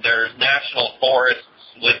 and there's national forests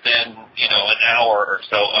within, an hour or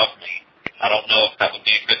so of me. I don't know if that would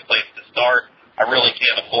be a good place to start. I really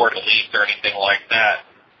can't afford a lease or anything like that.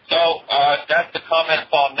 So that's the comments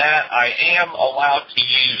on that. I am allowed to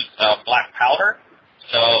use black powder,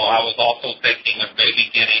 so I was also thinking of maybe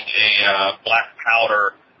getting a black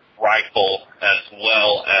powder rifle as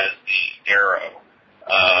well as the arrow,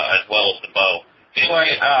 as well as the bow.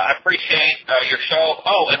 Anyway, I appreciate your show.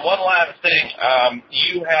 Oh, and one last thing.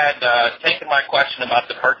 You had taken my question about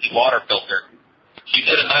the murky water filter. You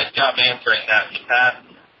did a nice job answering that in the past.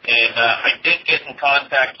 And I did get in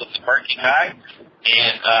contact with the murky guy,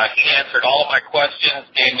 and he answered all of my questions,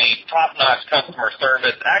 gave me top-notch customer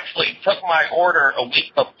service, actually took my order a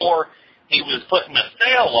week before he was putting a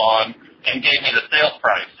sale on and gave me the sale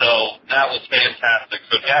price. So that was fantastic.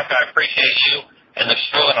 So, Jack, I appreciate you and the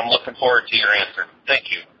show, and I'm looking forward to your answer.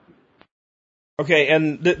 Thank you. Okay,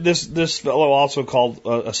 and this fellow also called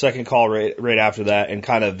a second call right after that and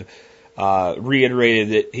kind of reiterated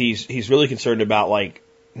that he's really concerned about, like,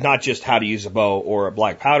 not just how to use a bow or a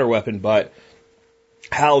black powder weapon, but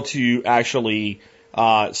how to actually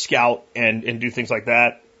scout and do things like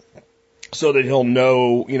that so that he'll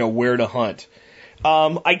know, where to hunt.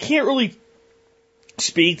 I can't really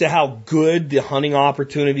speak to how good the hunting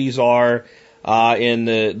opportunities are in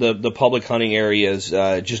the public hunting areas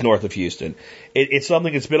just north of Houston. It's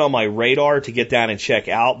something that's been on my radar to get down and check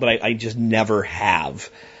out, but I just never have.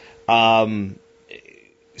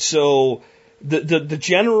 So the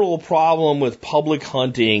general problem with public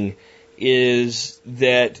hunting is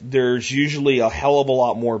that there's usually a hell of a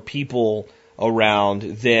lot more people around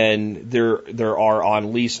than there are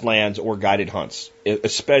on leased lands or guided hunts,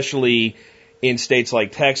 especially in states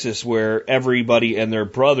like Texas where everybody and their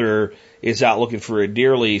brother is out looking for a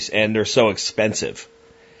deer lease and they're so expensive.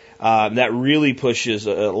 That really pushes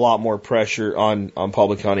a lot more pressure on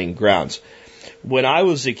public hunting grounds. When I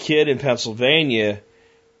was a kid in Pennsylvania,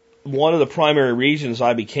 one of the primary reasons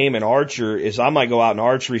I became an archer is I might go out in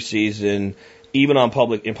archery season, even in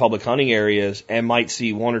public hunting areas, and might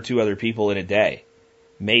see one or two other people in a day.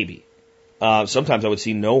 Maybe. Sometimes I would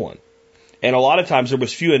see no one. And a lot of times there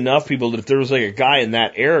was few enough people that if there was like a guy in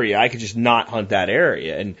that area, I could just not hunt that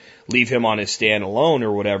area and leave him on his stand alone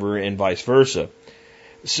or whatever, and vice versa.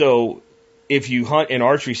 So if you hunt in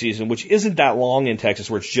archery season, which isn't that long in Texas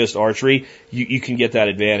where it's just archery, you can get that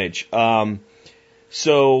advantage.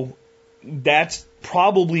 So that's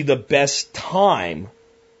probably the best time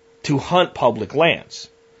to hunt public lands.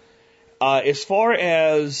 As far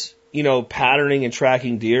as, patterning and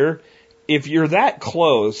tracking deer, if you're that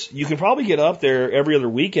close, you can probably get up there every other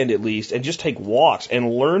weekend at least and just take walks and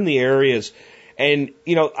learn the areas. And,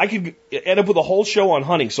 I could end up with a whole show on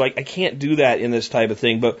hunting, so I can't do that in this type of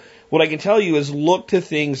thing. But what I can tell you is look to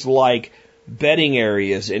things like bedding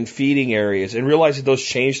areas and feeding areas and realize that those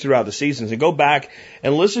change throughout the seasons. And go back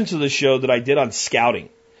and listen to the show that I did on scouting.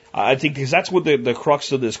 I think because that's what the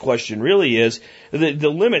crux of this question really is. The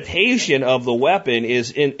limitation of the weapon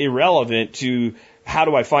is irrelevant to how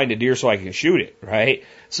do I find a deer so I can shoot it, right?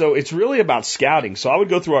 So it's really about scouting. So I would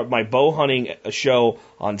go through my bow hunting show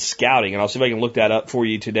on scouting, and I'll see if I can look that up for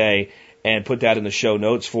you today and put that in the show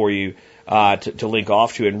notes for you to link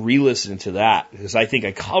off to and re-listen to that, because I think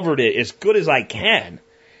I covered it as good as I can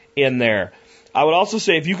in there. I would also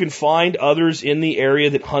say if you can find others in the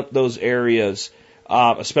area that hunt those areas,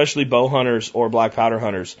 especially bow hunters or black powder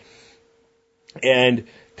hunters, and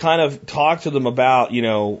kind of talk to them about, you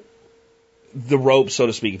know, the ropes, so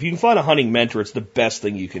to speak. If you can find a hunting mentor, it's the best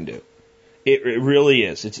thing you can do. It really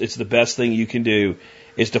is. It's the best thing you can do,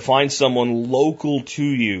 is to find someone local to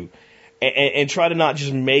you and try to not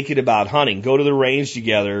just make it about hunting. Go to the range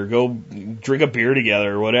together, go drink a beer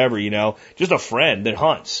together or whatever, you know, just a friend that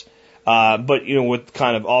hunts. But, you know, with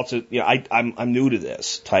kind of also, you know, I'm new to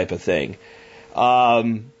this type of thing.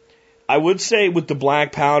 I would say with the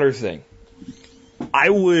black powder thing, I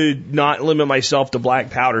would not limit myself to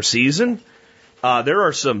black powder season. There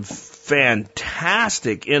are some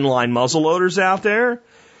fantastic inline muzzleloaders out there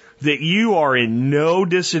that you are in no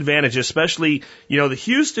disadvantage, especially, you know, the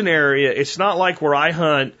Houston area. It's not like where I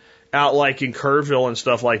hunt out like in Kerrville and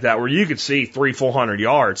stuff like that, where you could see 300-400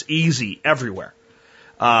 yards easy everywhere.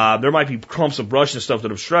 There might be clumps of brush and stuff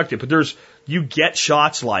that obstruct it, but you get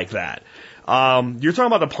shots like that. You're talking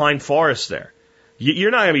about the pine forest there.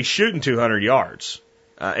 You're not going to be shooting 200 yards,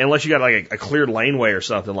 unless you got like a cleared laneway or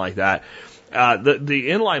something like that. The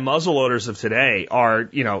inline muzzleloaders of today are,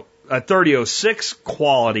 you know, a 30-06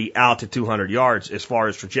 quality out to 200 yards as far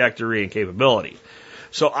as trajectory and capability.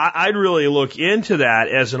 So I'd really look into that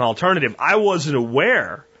as an alternative. I wasn't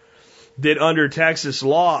aware that under Texas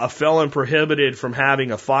law, a felon prohibited from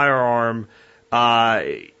having a firearm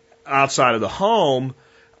outside of the home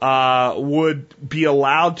would be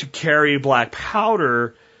allowed to carry black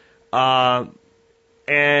powder, and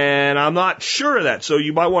I'm not sure of that. So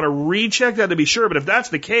you might want to recheck that to be sure. But if that's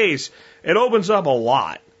the case, it opens up a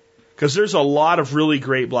lot, because there's a lot of really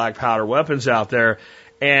great black powder weapons out there.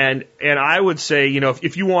 And I would say, you know,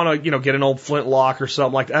 if you want to, you know, get an old flintlock or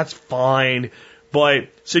something like that, that's fine. But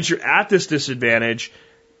since you're at this disadvantage,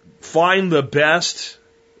 find the best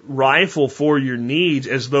rifle for your needs,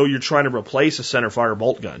 as though you're trying to replace a centerfire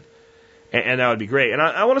bolt gun. And that would be great. And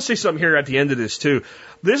I want to say something here at the end of this too.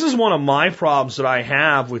 This is one of my problems that I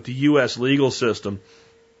have with the U.S. legal system,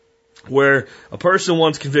 where a person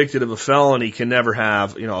once convicted of a felony can never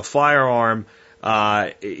have, you know, a firearm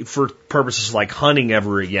for purposes like hunting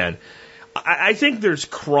ever again. I think there's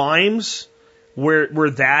crimes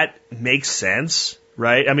where that makes sense,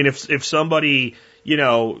 right? I mean, if somebody, you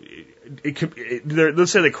know,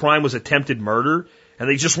 let's say the crime was attempted murder and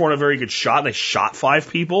they just weren't a very good shot and they shot 5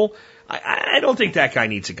 people, I don't think that guy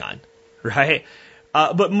needs a gun, right?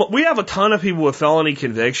 But we have a ton of people with felony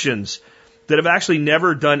convictions that have actually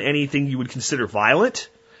never done anything you would consider violent.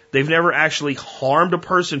 They've never actually harmed a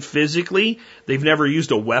person physically. They've never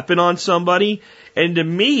used a weapon on somebody. And to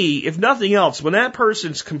me, if nothing else, when that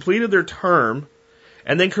person's completed their term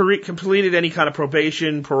and then completed any kind of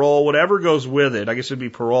probation, parole, whatever goes with it, I guess it'd be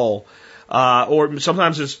parole, or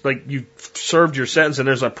sometimes it's like you've served your sentence and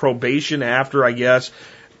there's a probation after, I guess.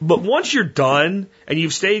 But once you're done and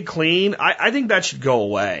you've stayed clean, I think that should go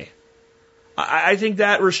away. I think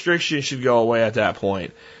that restriction should go away at that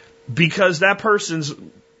point, because the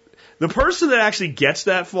person that actually gets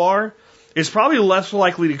that far is probably less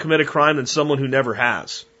likely to commit a crime than someone who never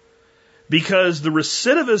has. Because the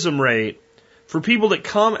recidivism rate for people that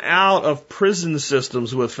come out of prison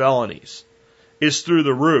systems with felonies is through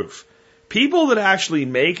the roof. People that actually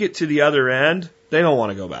make it to the other end, they don't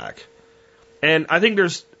want to go back. And I think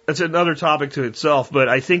it's another topic to itself, but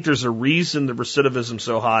I think there's a reason the recidivism's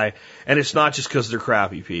so high, and it's not just because they're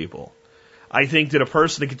crappy people. I think that a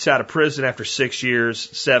person that gets out of prison after 6 years,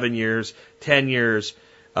 7 years, 10 years,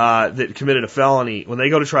 that committed a felony, when they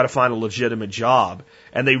go to try to find a legitimate job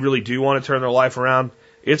and they really do want to turn their life around,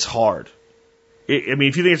 it's hard. I mean,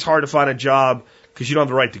 if you think it's hard to find a job because you don't have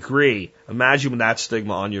the right degree, imagine that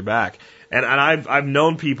stigma on your back. And I've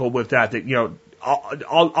known people with that, you know,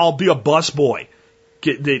 I'll be a busboy.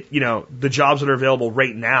 You know, the jobs that are available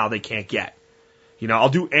right now, they can't get. You know, I'll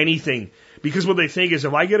do anything, because what they think is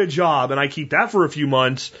if I get a job and I keep that for a few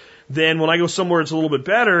months, then when I go somewhere it's a little bit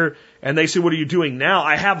better and they say, what are you doing now?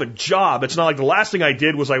 I have a job. It's not like the last thing I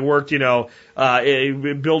did was I worked, you know,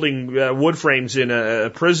 building wood frames in a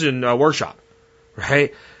prison workshop,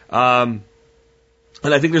 right? And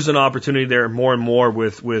I think there's an opportunity there more and more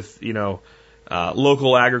with you know,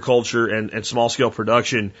 local agriculture and small scale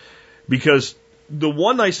production, because the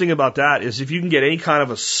one nice thing about that is if you can get any kind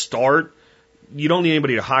of a start, you don't need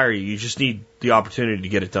anybody to hire you. You just need the opportunity to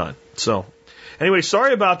get it done. So Anyway,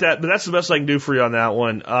 sorry about that, but that's the best I can do for you on that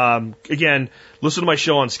one. Again, listen to my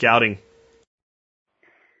show on scouting.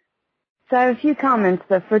 So I have a few comments,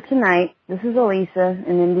 but for tonight, this is Elisa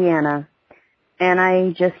in Indiana, and I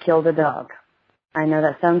just killed a dog. I know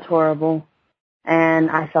that sounds horrible, and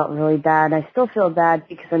I felt really bad. I still feel bad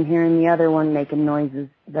because I'm hearing the other one making noises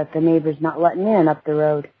that the neighbor's not letting in up the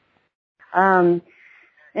road. In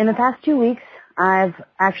the past 2 weeks, I've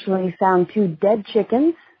actually found 2 dead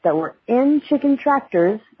chickens that were in chicken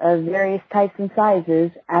tractors of various types and sizes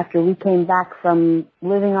after we came back from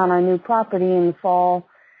living on our new property in the fall.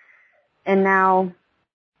 And now,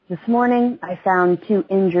 this morning, I found 2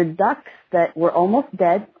 injured ducks that were almost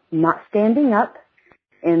dead, not standing up,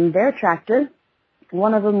 in their tractor.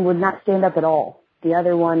 One of them would not stand up at all. The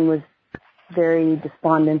other one was very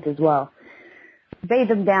despondent as well. Bathed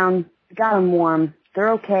them down, got them warm.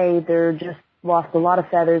 They're okay. They're just lost a lot of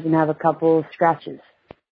feathers and have a couple of scratches.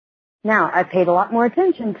 Now, I paid a lot more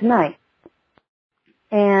attention tonight,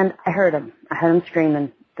 and I heard them. I heard them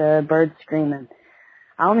screaming, the birds screaming.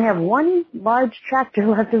 I only have 1 large tractor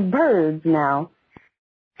left of birds now,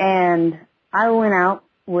 and I went out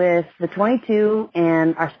with the 22,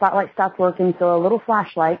 and our spotlight stopped working, so a little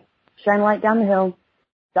flashlight, shine a light down the hill,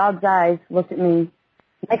 dog's eyes looked at me.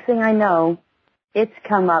 Next thing I know, it's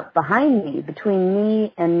come up behind me, between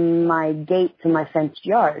me and my gate to my fenced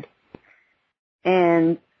yard,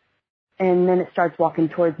 and then it starts walking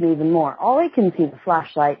towards me even more. All I can see is the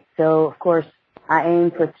flashlight, so of course I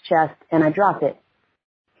aim for its chest, and I drop it.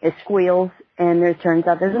 It squeals, and it turns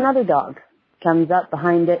out there's another dog. Comes up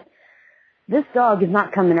behind it. This dog is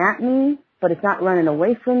not coming at me, but it's not running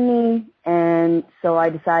away from me, and so I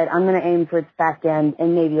decide I'm going to aim for its back end,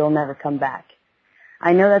 and maybe it'll never come back.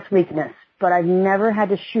 I know that's weakness, but I've never had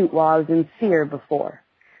to shoot while I was in fear before.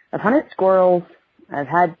 I've hunted squirrels. I've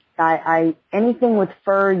had, anything with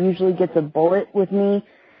fur usually gets a bullet with me,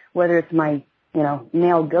 whether it's my,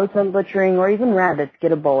 male goats I'm butchering, or even rabbits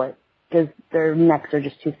get a bullet, because their necks are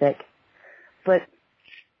just too thick. But,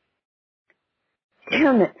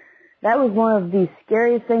 damn it, that was one of the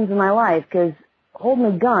scariest things in my life, because holding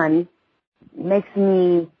a gun makes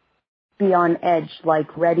me be on edge,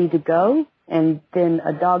 like ready to go, and then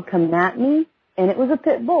a dog coming at me, and it was a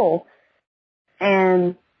pit bull,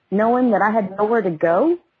 and knowing that I had nowhere to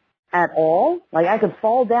go at all, like I could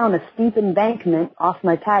fall down a steep embankment off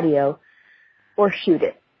my patio or shoot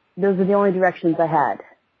it. Those are the only directions I had.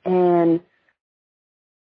 And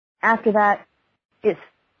after that,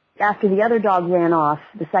 after the other dog ran off,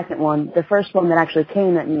 the second one, the first one that actually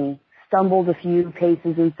came at me, stumbled a few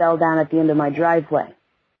paces and fell down at the end of my driveway.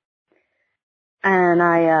 And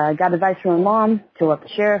I got advice from my mom to let the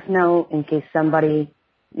sheriff know in case somebody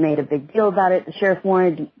made a big deal about it. The sheriff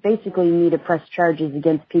wanted basically me to press charges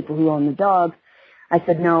against people who own the dog. I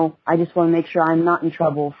said, no, I just want to make sure I'm not in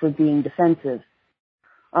trouble for being defensive.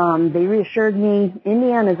 They reassured me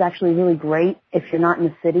Indiana is actually really great if you're not in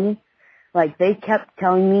the city. Like, they kept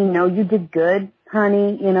telling me, no, you did good,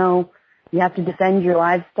 honey, you have to defend your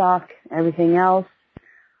livestock, everything else.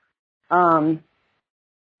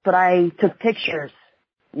 But I took pictures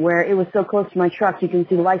where it was so close to my truck, you can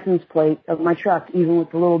see the license plate of my truck, even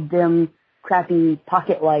with the little dim, crappy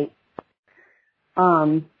pocket light,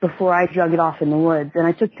 before I drug it off in the woods. And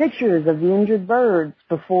I took pictures of the injured birds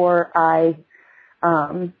before I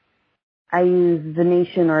used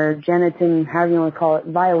Venetian or Genitin, however you want to call it,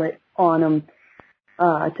 violet on them.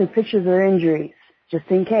 I took pictures of their injuries, just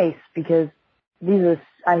in case, because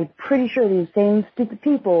I'm pretty sure these same stupid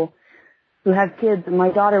people who have kids, and my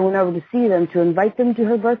daughter went over to see them to invite them to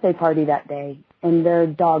her birthday party that day, and their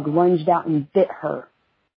dog lunged out and bit her.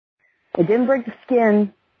 It didn't break the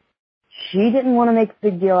skin. She didn't want to make a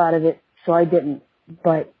big deal out of it, so I didn't.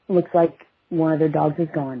 But it looks like one of their dogs is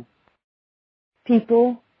gone.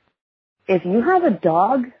 People, if you have a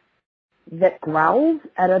dog that growls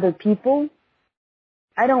at other people,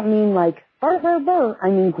 I don't mean like, burr, burr, burr. I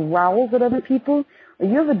mean growls at other people. Or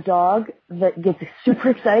you have a dog that gets super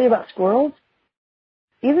excited about squirrels,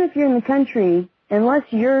 even if you're in the country, unless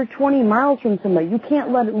you're 20 miles from somebody, you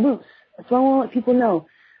can't let it loose. That's what I want to let people know.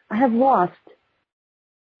 I have lost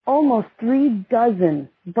almost 36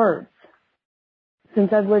 birds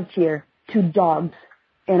since I've lived here to dogs,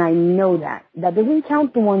 and I know that. That doesn't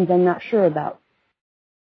count the ones I'm not sure about.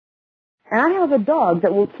 And I have a dog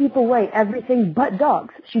that will keep away everything but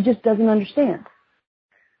dogs. She just doesn't understand.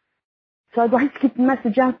 So I'd like to get the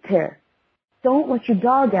message out there. Don't let your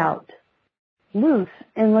dog out loose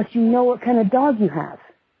unless you know what kind of dog you have.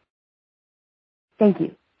 Thank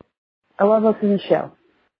you. I love listening to the show.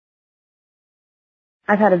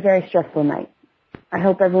 I've had a very stressful night. I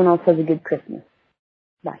hope everyone else has a good Christmas.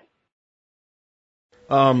 Bye.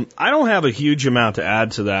 I don't have a huge amount to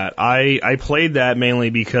add to that. I played that mainly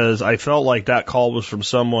because I felt like that call was from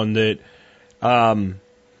someone that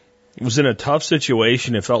was in a tough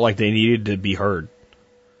situation and felt like they needed to be heard.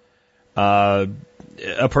 A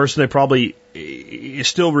person that probably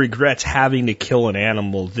still regrets having to kill an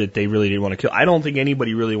animal that they really didn't want to kill. I don't think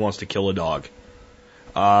anybody really wants to kill a dog.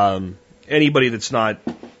 Anybody that's not,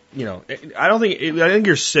 I think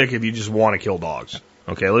you're sick if you just want to kill dogs.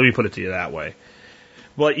 Okay, let me put it to you that way.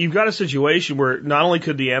 But you've got a situation where not only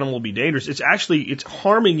could the animal be dangerous, it's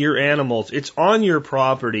harming your animals, it's on your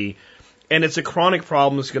property, and it's a chronic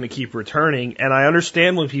problem that's going to keep returning. And I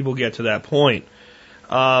understand when people get to that point.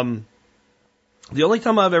 The only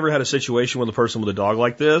time I've ever had a situation with a person with a dog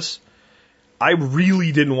like this, I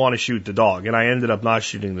really didn't want to shoot the dog, and I ended up not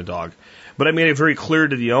shooting the dog. But I made it very clear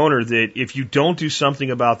to the owner that if you don't do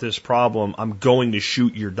something about this problem, I'm going to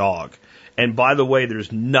shoot your dog. And by the way,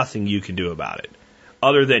 there's nothing you can do about it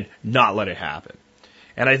other than not let it happen.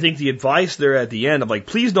 And I think the advice there at the end of like,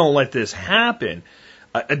 please don't let this happen.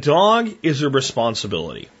 A dog is a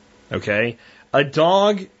responsibility, okay? A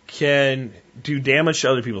dog can do damage to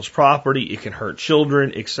other people's property, it can hurt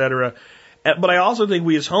children, etc. But I also think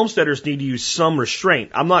we as homesteaders need to use some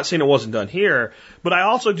restraint. I'm not saying it wasn't done here, but I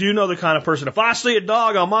also do know the kind of person, if I see a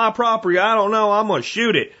dog on my property, I don't know, I'm going to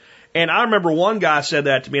shoot it. And I remember one guy said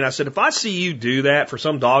that to me, and I said, if I see you do that for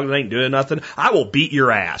some dog that ain't doing nothing, I will beat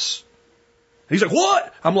your ass. And he's like,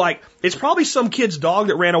 what? I'm like, it's probably some kid's dog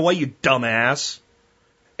that ran away, you dumbass.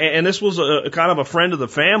 And this was a kind of a friend of the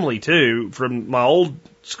family, too, from my old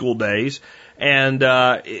school days. And,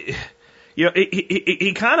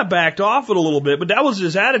 he kind of backed off it a little bit, but that was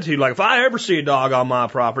his attitude. Like, if I ever see a dog on my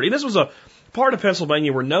property, and this was a part of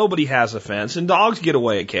Pennsylvania where nobody has a fence, and dogs get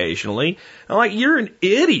away occasionally. I'm like, you're an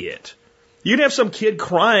idiot. You'd have some kid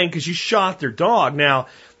crying because you shot their dog. Now,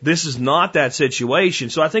 this is not that situation,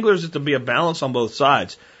 so I think there's to be a balance on both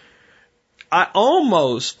sides. I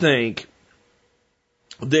almost think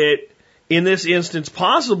that in this instance,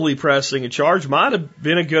 possibly pressing a charge might have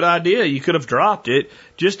been a good idea. You could have dropped it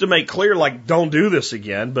just to make clear, like, don't do this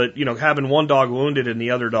again. But, having one dog wounded and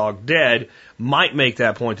the other dog dead might make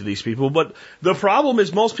that point to these people. But the problem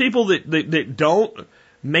is most people that don't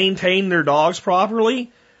maintain their dogs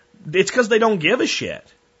properly, it's because they don't give a shit.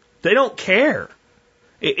 They don't care.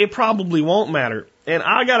 It probably won't matter. And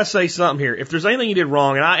I got to say something here. If there's anything you did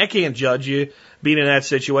wrong, and I can't judge you being in that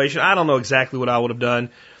situation, I don't know exactly what I would have done.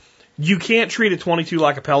 You can't treat a .22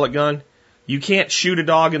 like a pellet gun. You can't shoot a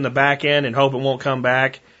dog in the back end and hope it won't come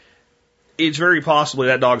back. It's very possibly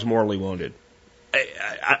that dog's mortally wounded.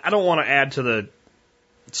 I don't want to add to the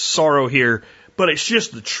sorrow here, but it's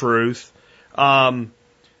just the truth. A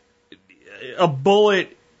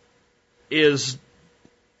bullet is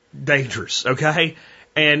dangerous, okay?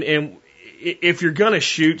 And if you're going to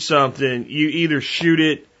shoot something, you either shoot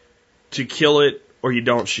it to kill it or you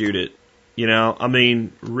don't shoot it.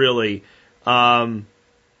 Really.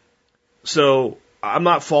 So I'm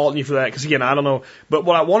not faulting you for that because, again, I don't know. But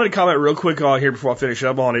what I wanted to comment real quick on here before I finish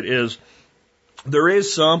up on it is there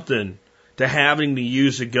is something to having to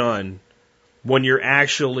use a gun when you're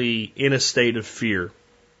actually in a state of fear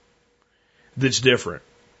that's different.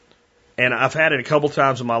 And I've had it a couple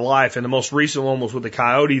times in my life, and the most recent one was with the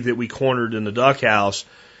coyote that we cornered in the duck house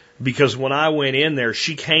because when I went in there,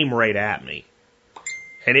 she came right at me.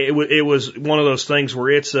 And it was one of those things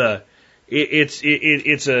where it's a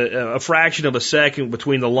fraction of a second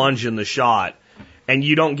between the lunge and the shot, and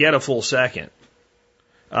you don't get a full second.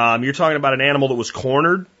 You're talking about an animal that was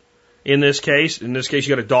cornered. In this case, you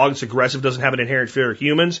got a dog that's aggressive, doesn't have an inherent fear of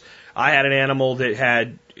humans. I had an animal that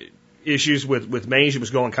had issues with mange. It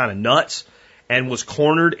was going kind of nuts and was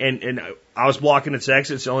cornered, and I was blocking its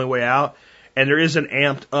exit. It's the only way out. And there is an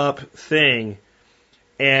amped up thing,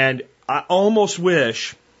 and I almost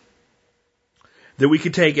wish that we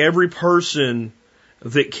could take every person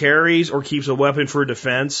that carries or keeps a weapon for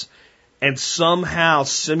defense and somehow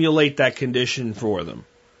simulate that condition for them.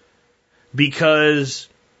 Because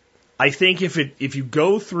I think if you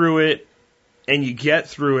go through it and you get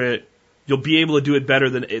through it, you'll be able to do it better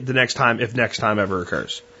than the next time, if next time ever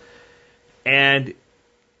occurs. And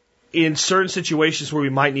in certain situations where we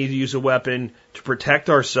might need to use a weapon to protect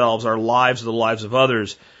ourselves, our lives, the lives of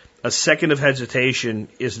others, a second of hesitation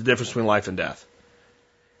is the difference between life and death.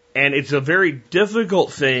 And it's a very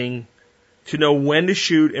difficult thing to know when to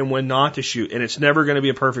shoot and when not to shoot. And it's never going to be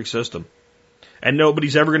a perfect system. And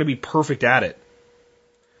nobody's ever going to be perfect at it.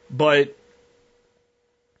 But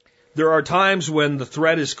there are times when the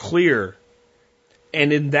threat is clear.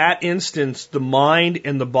 And in that instance, the mind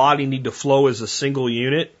and the body need to flow as a single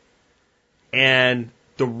unit. And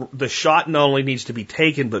the shot not only needs to be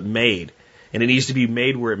taken but made, and it needs to be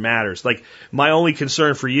made where it matters. Like my only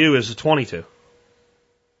concern for you is the 22.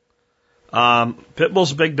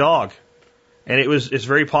 Pitbull's a big dog, and it's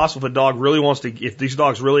very possible if a dog really wants to, if these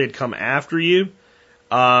dogs really had come after you,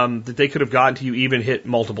 that they could have gotten to you, even hit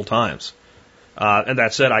multiple times. And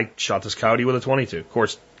that said, I shot this coyote with a 22. Of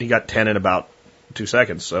course, he got 10 in about 2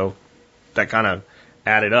 seconds, so that kind of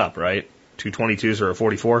added up, right? 2 22s or a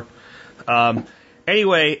 44.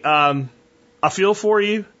 Anyway, I feel for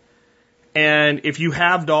you. And if you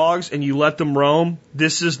have dogs and you let them roam,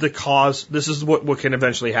 this is the cause. This is what can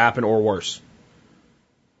eventually happen, or worse.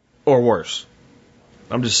 Or worse.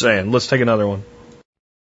 I'm just saying. Let's take another one.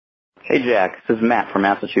 Hey, Jack. This is Matt from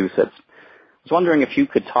Massachusetts. I was wondering if you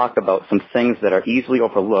could talk about some things that are easily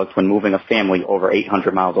overlooked when moving a family over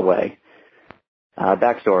 800 miles away.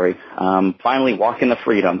 Backstory. Finally walking the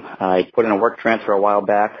freedom. I put in a work transfer a while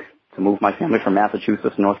back to move my family from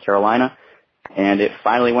Massachusetts to North Carolina, and it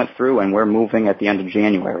finally went through, and we're moving at the end of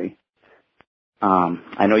January.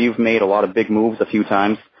 I know you've made a lot of big moves a few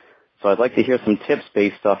times, so I'd like to hear some tips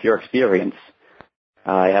based off your experience.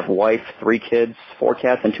 I have a wife, 3 kids, 4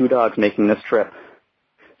 cats, and 2 dogs making this trip.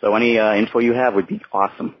 So any info you have would be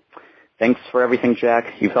awesome. Thanks for everything,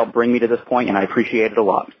 Jack. You've helped bring me to this point, and I appreciate it a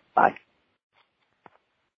lot. Bye.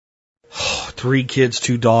 3 kids,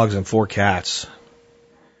 2 dogs, and 4 cats.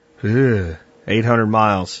 Ugh, 800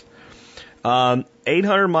 miles.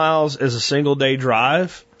 800 miles as a single day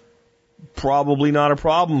drive, probably not a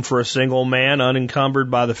problem for a single man unencumbered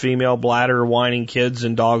by the female bladder, whining kids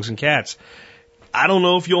and dogs and cats. I don't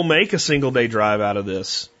know if you'll make a single day drive out of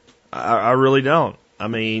this. I really don't. I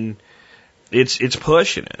mean, it's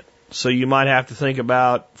pushing it. So you might have to think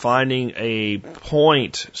about finding a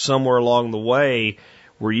point somewhere along the way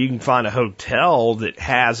where you can find a hotel that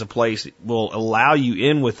has a place that will allow you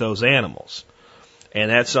in with those animals. And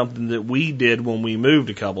that's something that we did when we moved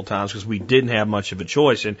a couple times because we didn't have much of a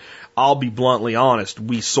choice. And I'll be bluntly honest,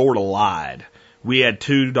 we sort of lied. We had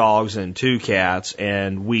 2 dogs and 2 cats,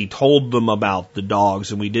 and we told them about the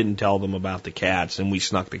dogs, and we didn't tell them about the cats, and we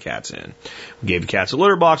snuck the cats in. We gave the cats a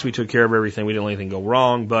litter box. We took care of everything. We didn't let anything go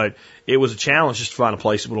wrong, but it was a challenge just to find a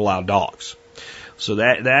place that would allow dogs. So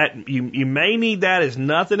that you may need that as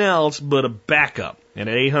nothing else but a backup. And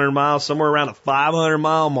at 800 miles, somewhere around a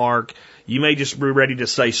 500-mile mark, you may just be ready to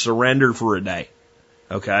say surrender for a day.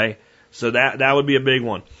 Okay? So that would be a big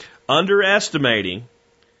one. Underestimating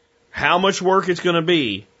how much work it's going to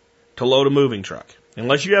be to load a moving truck.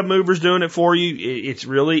 Unless you have movers doing it for you, it's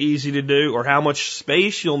really easy to do, or how much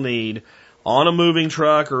space you'll need on a moving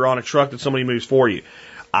truck or on a truck that somebody moves for you.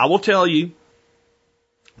 I will tell you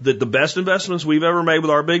that the best investments we've ever made with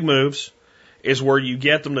our big moves is where you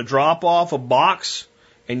get them to drop off a box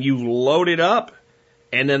and you load it up,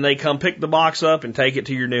 and then they come pick the box up and take it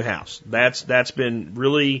to your new house. That's been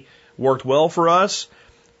really worked well for us.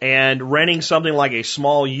 And renting something like a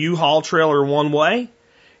small U-Haul trailer one way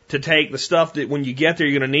to take the stuff that when you get there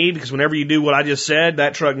you're going to need, because whenever you do what I just said,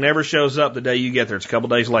 that truck never shows up the day you get there. It's a couple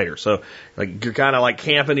days later. So like you're kind of like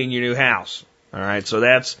camping in your new house. All right, so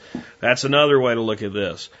that's another way to look at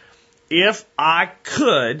this. If I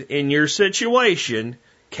could, in your situation,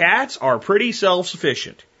 cats are pretty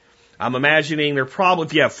self-sufficient. I'm imagining they're probably,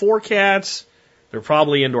 if you have 4 cats, they're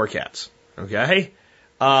probably indoor cats. Okay?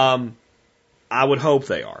 I would hope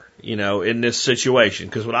they are, in this situation.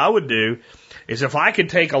 Because what I would do is if I could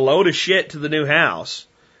take a load of shit to the new house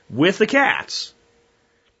with the cats,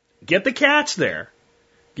 get the cats there,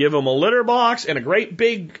 give them a litter box and a great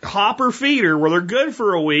big hopper feeder where they're good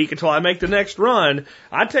for a week until I make the next run,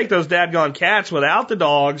 I'd take those dadgone cats without the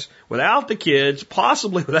dogs, without the kids,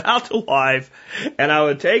 possibly without the wife, and I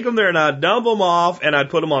would take them there and I'd dump them off and I'd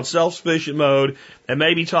put them on self-sufficient mode and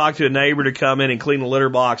maybe talk to a neighbor to come in and clean the litter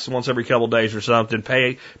box once every couple of days or something,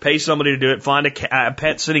 pay somebody to do it, find a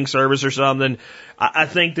pet sitting service or something. I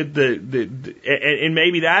think that and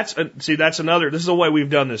maybe that's another, this is the way we've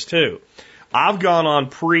done this too. I've gone on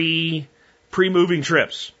pre-moving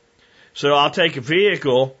trips. So I'll take a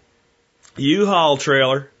vehicle, U-Haul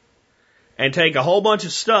trailer, and take a whole bunch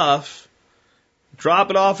of stuff, drop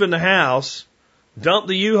it off in the house, dump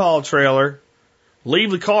the U-Haul trailer,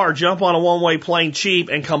 leave the car, jump on a one-way plane cheap,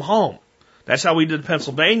 and come home. That's how we did the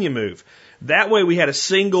Pennsylvania move. That way we had a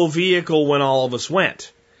single vehicle when all of us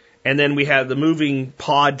went. And then we had the moving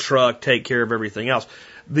pod truck take care of everything else.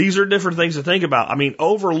 These are different things to think about. I mean,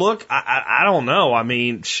 overlook, I don't know. I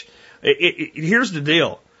mean, here's the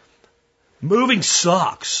deal. Moving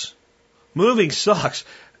sucks. Moving sucks.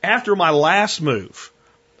 After my last move,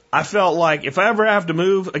 I felt like if I ever have to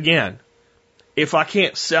move again, if I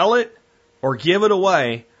can't sell it or give it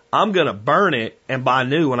away, I'm going to burn it and buy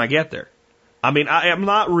new when I get there. I mean, I'm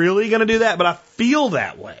not really going to do that, but I feel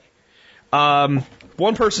that way.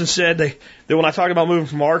 One person said that when I talked about moving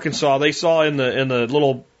from Arkansas, they saw in the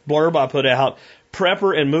little blurb I put out,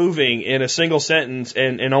 prepper and moving in a single sentence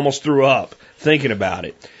and almost threw up thinking about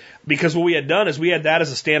it. Because what we had done is we had that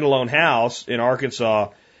as a standalone house in Arkansas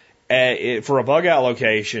for a bug out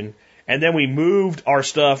location, and then we moved our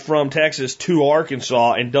stuff from Texas to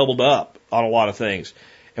Arkansas and doubled up on a lot of things.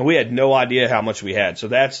 And we had no idea how much we had. So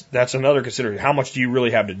that's another consideration. How much do you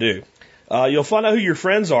really have to do? You'll find out who your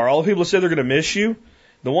friends are. All the people that say they're going to miss you,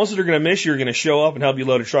 the ones that are going to miss you are going to show up and help you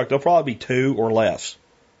load a truck. They'll probably be 2 or less.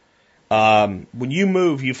 When you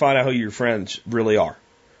move, you find out who your friends really are.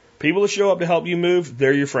 People that show up to help you move,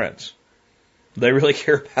 they're your friends. They really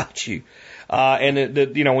care about you.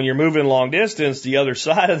 When you're moving long distance, the other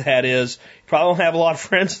side of that is you probably don't have a lot of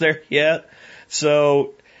friends there yet.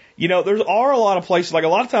 So, there are a lot of places, like a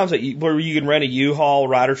lot of times where you can rent a U-Haul,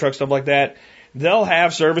 rider truck, stuff like that. They'll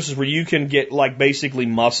have services where you can get like basically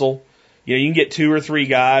muscle. You can get 2 or 3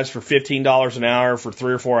 guys for $15 an hour for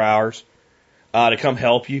 3 or 4 hours to come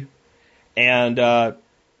help you. And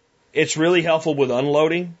it's really helpful with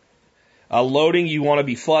unloading. Loading, you want to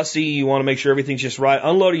be fussy. You want to make sure everything's just right.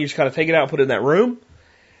 Unloading, you just kind of take it out and put it in that room.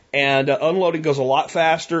 And unloading goes a lot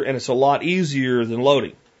faster and it's a lot easier than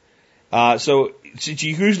loading. So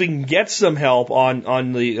you usually can get some help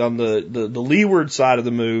on the leeward side of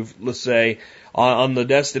the move, let's say. On the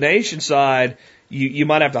destination side, you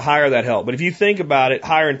might have to hire that help. But if you think about it,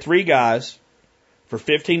 hiring 3 guys for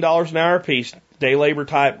 $15 an hour apiece, day labor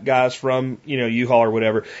type guys from, U-Haul or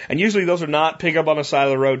whatever. And usually those are not pick up on the side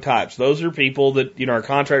of the road types. Those are people that, are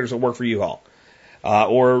contractors that work for U-Haul,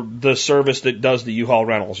 or the service that does the U-Haul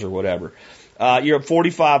rentals or whatever. You're at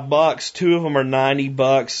 $45, 2 of them are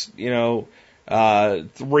 $90,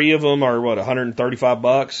 3 of them are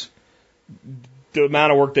 $135. The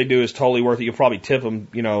amount of work they do is totally worth it. You'll probably tip them,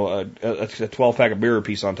 a 12 pack of beer a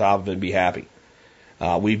piece on top of it and be happy.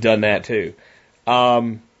 We've done that too.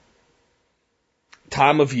 Time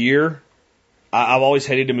of year, I've always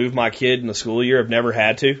hated to move my kid in the school year. I've never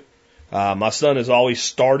had to. My son has always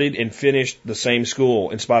started and finished the same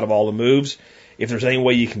school in spite of all the moves. If there's any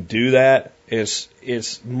way you can do that,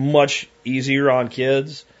 it's much easier on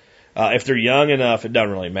kids. If they're young enough, it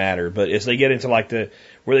doesn't really matter. But as they get into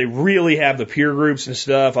where they really have the peer groups and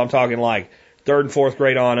stuff, I'm talking like 3rd and 4th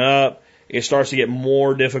grade on up, it starts to get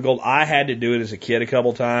more difficult. I had to do it as a kid a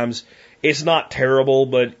couple times. It's not terrible,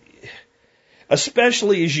 but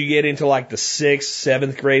especially as you get into like the 6th,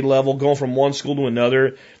 7th grade level, going from one school to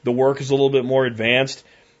another, the work is a little bit more advanced.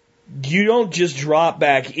 You don't just drop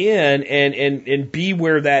back in and be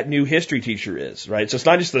where that new history teacher is, right? So it's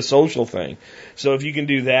not just the social thing. So if you can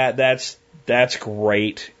do that, that's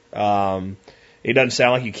great. It doesn't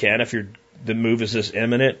sound like you can if the move is this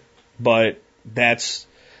imminent, but that's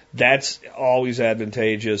always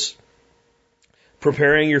advantageous.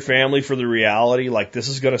 Preparing your family for the reality, like this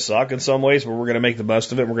is going to suck in some ways, but we're going to make the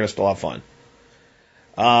most of it and we're going to still have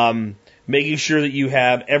fun. Making sure that you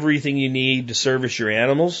have everything you need to service your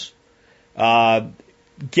animals.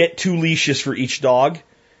 Get 2 leashes for each dog.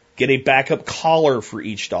 Get a backup collar for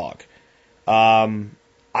each dog.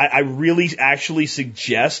 I really actually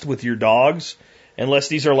suggest with your dogs, unless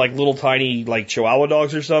these are like little tiny like Chihuahua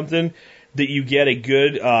dogs or something, that you get a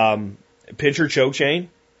good pincher choke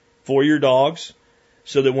chain for your dogs,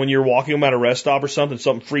 so that when you're walking them at a rest stop or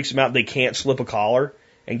something freaks them out, they can't slip a collar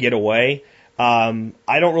and get away. I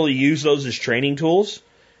don't really use those as training tools.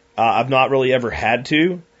 I've not really ever had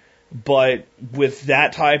to, but with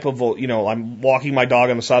that type of, I'm walking my dog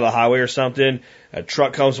on the side of the highway or something, a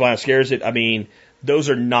truck comes by and scares it. I mean, those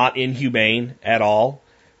are not inhumane at all.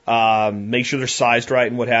 Make sure they're sized right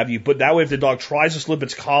and what have you. But that way, if the dog tries to slip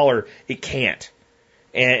its collar, it can't.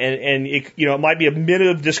 And it, it might be a minute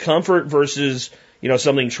of discomfort versus,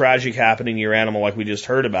 something tragic happening to your animal like we just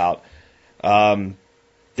heard about.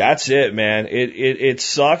 That's it, man. It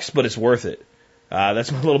sucks, but it's worth it.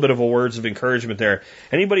 That's a little bit of a words of encouragement there.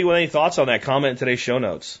 Anybody with any thoughts on that, comment in today's show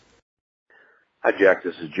notes. Hi, Jack.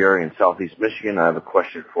 This is Jerry in Southeast Michigan. I have a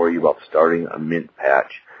question for you about starting a mint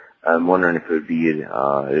patch. I'm wondering if it would be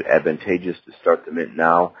advantageous to start the mint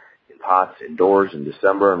now in pots indoors in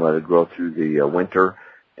December and let it grow through the winter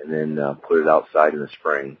and then put it outside in the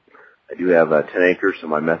spring. I do have 10 acres, so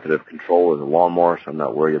my method of control is a lawnmower, so I'm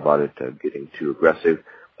not worried about it getting too aggressive.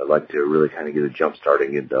 I'd like to really kind of get a jump start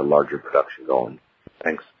and get a larger production going.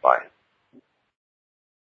 Thanks. Bye.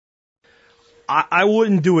 I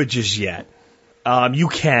wouldn't do it just yet. You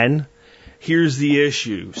can. Here's the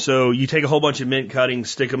issue. So you take a whole bunch of mint cuttings,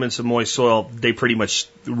 stick them in some moist soil, they pretty much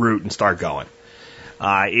root and start going.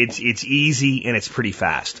 It's easy and it's pretty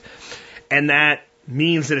fast. And that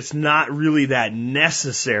means that it's not really that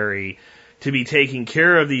necessary to be taking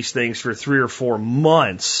care of these things for 3 or 4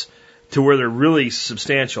 months to where they're really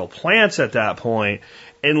substantial plants at that point,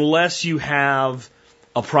 unless you have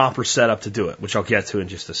a proper setup to do it, which I'll get to in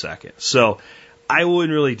just a second. So I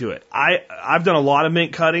wouldn't really do it. I've done a lot of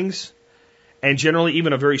mint cuttings, and generally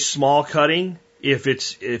even a very small cutting,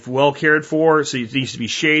 if well cared for, so it needs to be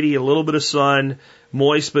shady, a little bit of sun,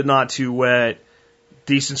 moist but not too wet,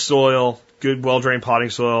 decent soil, good well-drained potting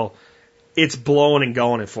soil, it's blowing and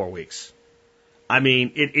going in 4 weeks. I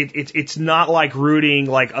mean, it's not like rooting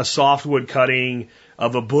like a softwood cutting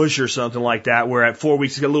of a bush or something like that, where at 4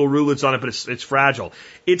 weeks it's got little rootlets on it, but it's fragile.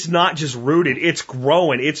 It's not just rooted, it's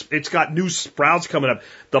growing. It's got new sprouts coming up.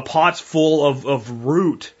 The pot's full of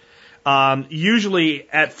root. Usually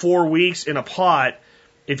at 4 weeks in a pot,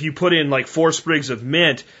 if you put in like 4 sprigs of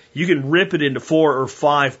mint, you can rip it into 4 or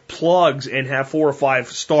 5 plugs and have 4 or 5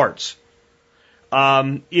 starts.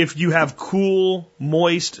 If you have cool,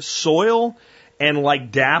 moist soil and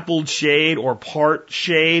like dappled shade or part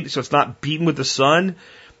shade, so it's not beaten with the sun,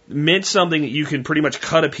 mint's something that you can pretty much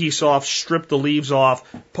cut a piece off, strip the leaves off,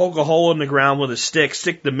 poke a hole in the ground with a stick,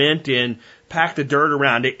 stick the mint in, pack the dirt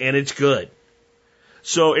around it, and it's good.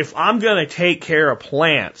 So if I'm going to take care of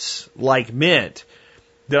plants like mint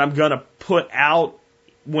that I'm going to put out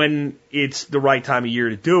when it's the right time of year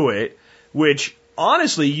to do it, which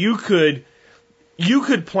honestly you could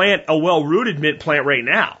plant a well-rooted mint plant right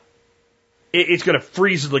now. It's going to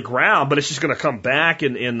freeze to the ground, but it's just going to come back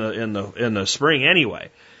in the spring anyway.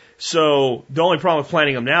 So the only problem with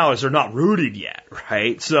planting them now is they're not rooted yet,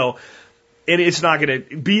 right? So it's not going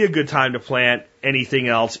to be a good time to plant anything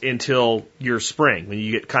else until your spring, when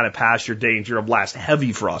you get kind of past your danger of last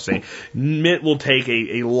heavy frosting. Mint will take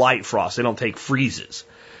a light frost. They don't take freezes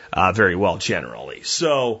very well generally.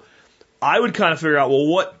 So I would kind of figure out,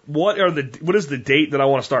 well, what is the date that I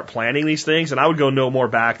want to start planting these things? And I would go no more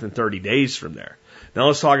back than 30 days from there. Now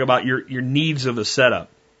let's talk about your needs of the setup.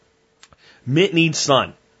 Mint needs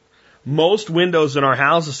sun. Most windows in our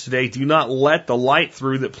houses today do not let the light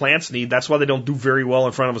through that plants need. That's why they don't do very well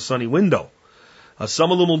in front of a sunny window.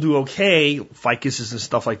 Some of them will do okay, ficuses and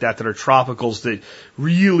stuff like that are tropicals that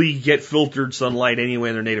really get filtered sunlight anyway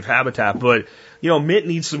in their native habitat. But, mint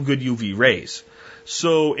needs some good UV rays.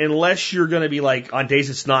 So unless you're going to be like on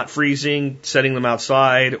days it's not freezing, setting them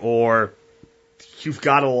outside, or you've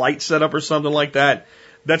got a light setup or something like that,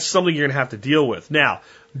 that's something you're going to have to deal with. Now,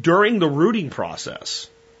 during the rooting process,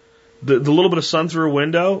 the little bit of sun through a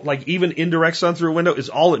window, like even indirect sun through a window, is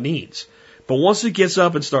all it needs. But once it gets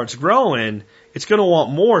up and starts growing, it's going to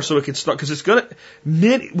want more, so it can start, because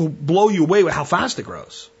mint will blow you away with how fast it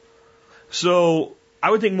grows. So I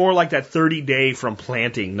would think more like that 30-day from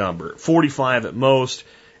planting number, 45 at most,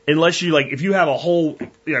 unless if you have a whole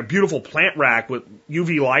beautiful plant rack with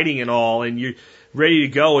UV lighting and all, and you're ready to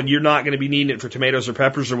go, and you're not going to be needing it for tomatoes or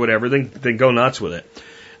peppers or whatever, then go nuts with it.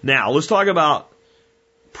 Now, let's talk about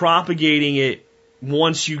propagating it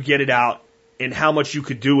once you get it out and how much you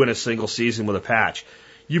could do in a single season with a patch.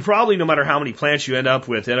 You probably, no matter how many plants you end up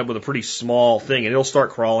with a pretty small thing, and it'll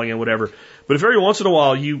start crawling and whatever. But if every once in a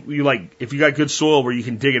while if you got good soil where you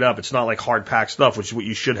can dig it up, it's not like hard packed stuff, which is what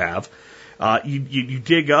you should have. You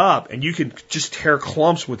dig up and you can just tear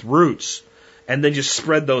clumps with roots and then just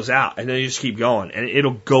spread those out, and then you just keep going, and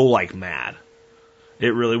it'll go like mad.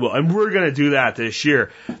 It really will. And we're going to do that this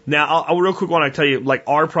year. Now, I'll real quick want to tell you,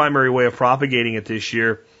 our primary way of propagating it this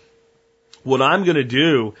year, what I'm going to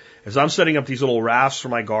do is I'm setting up these little rafts for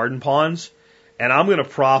my garden ponds, and I'm going to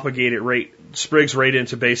propagate it sprigs right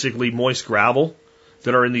into basically moist gravel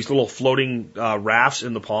that are in these little floating rafts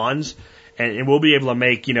in the ponds, and we'll be able to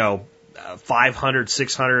make 500,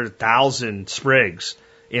 600, 1,000 sprigs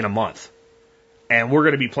in a month. And we're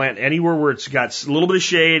going to be planting anywhere where it's got a little bit of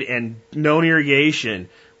shade and no irrigation.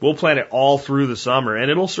 We'll plant it all through the summer,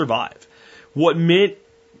 and it'll survive. What mint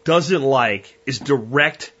doesn't like is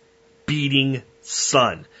direct beating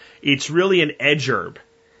sun. It's really an edge herb.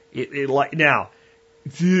 Now,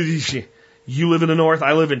 you live in the north,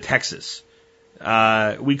 I live in Texas.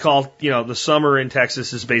 We call, the summer in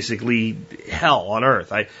Texas is basically hell on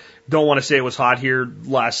earth. I don't want to say it was hot here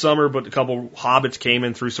last summer, but a couple hobbits came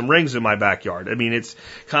in through some rings in my backyard. I mean, it's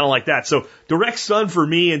kind of like that. So direct sun for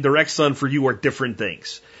me and direct sun for you are different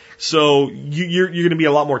things. So you're going to be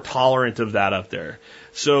a lot more tolerant of that up there.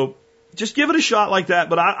 So just give it a shot like that.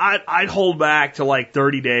 But I'd hold back to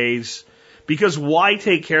 30 days, because why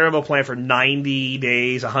take care of a plant for 90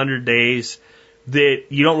 days, 100 days that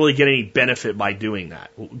you don't really get any benefit by doing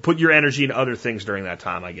that? Put your energy into other things during that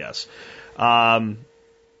time, I guess.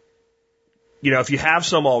 if you have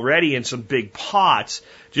some already in some big pots,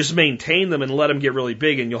 just maintain them and let them get really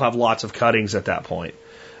big, and you'll have lots of cuttings at that point.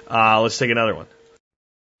 Let's take another one.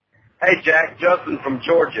 Hey, Jack, Justin from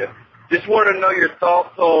Georgia. Just want to know your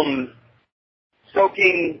thoughts on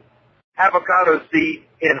soaking avocado seed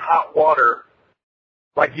in hot water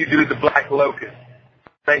like you do the black locust.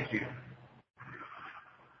 Thank you.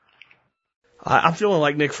 I'm feeling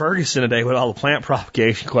like Nick Ferguson today with all the plant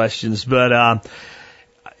propagation questions, but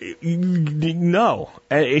no.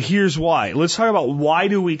 Here's why. Let's talk about why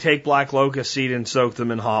do we take black locust seed and soak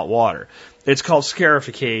them in hot water. It's called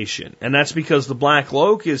scarification, and that's because the black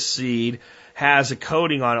locust seed has a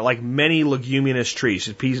coating on it, like many leguminous trees.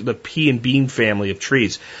 The pea and bean family of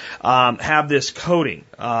trees have this coating.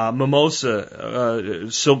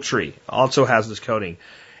 Mimosa silk tree also has this coating.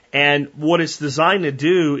 And what it's designed to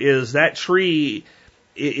do is that tree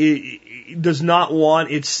it does not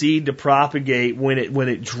want its seed to propagate when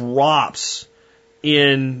it drops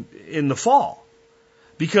in the fall.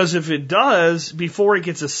 Because if it does, before it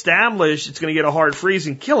gets established, it's going to get a hard freeze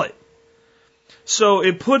and kill it. So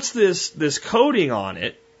it puts this coating on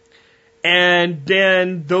it, and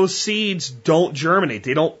then those seeds don't germinate.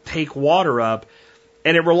 They don't take water up,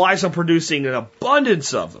 and it relies on producing an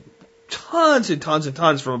abundance of them. Tons and tons and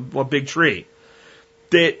tons from a big tree.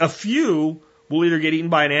 That a few will either get eaten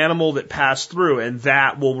by an animal that passed through, and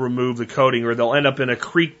that will remove the coating, or they'll end up in a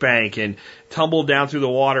creek bank and tumble down through the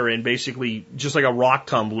water and basically just like a rock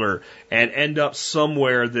tumbler and end up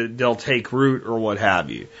somewhere that they'll take root or what have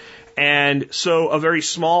you. And so a very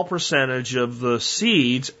small percentage of the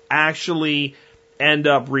seeds actually end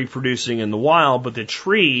up reproducing in the wild, but the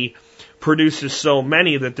tree produces so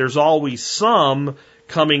many that there's always some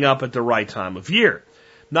coming up at the right time of year.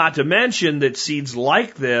 Not to mention that seeds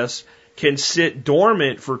like this can sit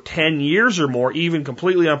dormant for 10 years or more, even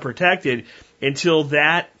completely unprotected, until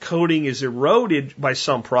that coating is eroded by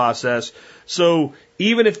some process. So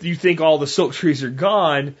even if you think all the silk trees are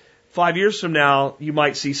gone, 5 years from now, you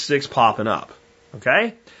might see 6 popping up.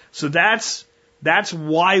 Okay? So that's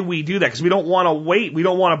why we do that, because we don't want to wait. We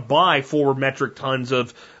don't want to buy 4 metric tons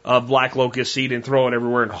of black locust seed and throw it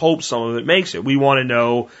everywhere and hope some of it makes it. We want to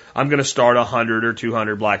know I'm going to start 100 or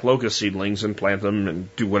 200 black locust seedlings and plant them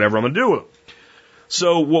and do whatever I'm going to do with them.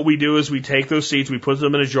 So what we do is we take those seeds, we put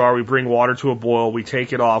them in a jar, we bring water to a boil, we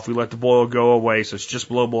take it off, we let the boil go away, so it's just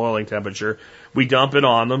below boiling temperature. We dump it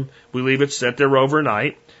on them, we leave it sit there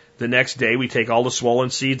overnight. The next day we take all the swollen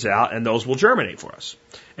seeds out, and those will germinate for us.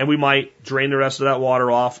 And we might drain the rest of that water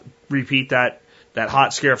off, repeat that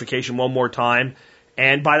hot scarification one more time,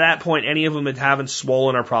 and by that point any of them that haven't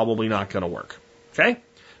swollen are probably not going to work. Okay?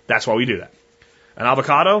 That's why we do that. An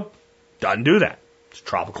avocado doesn't do that. It's a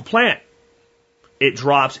tropical plant. It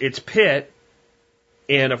drops its pit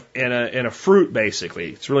in a fruit,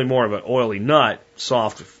 basically. It's really more of an oily nut,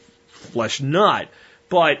 soft flesh nut,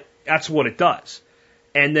 but that's what it does.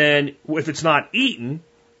 And then if it's not eaten,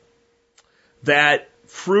 that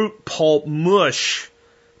fruit pulp mush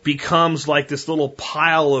becomes like this little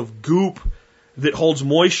pile of goop that holds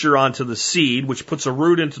moisture onto the seed, which puts a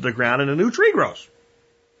root into the ground and a new tree grows.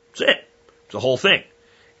 That's it. It's the whole thing.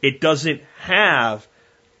 It doesn't have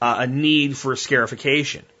a need for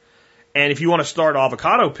scarification. And if you want to start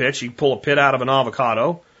avocado pits, you pull a pit out of an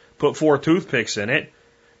avocado, put 4 toothpicks in it,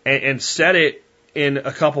 and set it in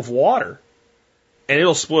a cup of water, and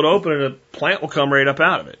it'll split open and a plant will come right up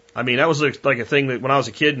out of it. I mean, that was like a thing that when I was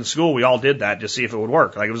a kid in school, we all did that to see if it would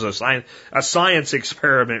work. Like it was a science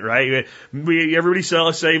experiment, right? Everybody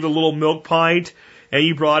saved a little milk pint, and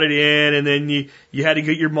you brought it in, and then you had to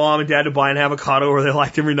get your mom and dad to buy an avocado, whether they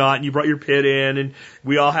liked them or not, and you brought your pit in, and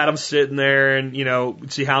we all had them sitting there, and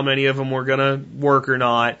see how many of them were going to work or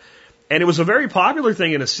not. And it was a very popular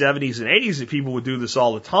thing in the 70s and 80s that people would do this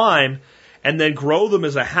all the time, and then grow them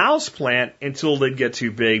as a house plant until they get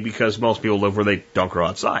too big, because most people live where they don't grow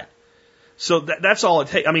outside. So that's all it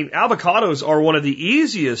takes. I mean, avocados are one of the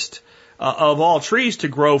easiest of all trees to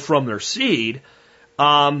grow from their seed.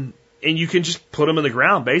 And you can just put them in the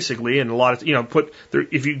ground, basically, and a lot of,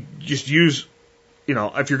 if you just use,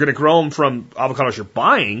 if you're going to grow them from avocados you're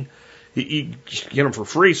buying, you get them for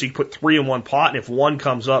free, so you put 3 in one pot, and if one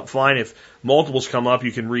comes up, fine. If multiples come up,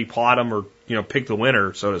 you can repot them or, pick the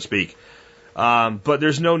winner, so to speak. But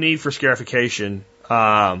there's no need for scarification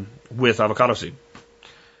with avocado seed.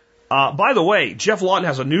 By the way, Jeff Lawton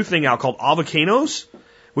has a new thing out called Avocados,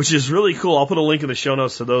 which is really cool. I'll put a link in the show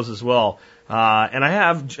notes to those as well. And I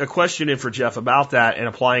have a question in for Jeff about that and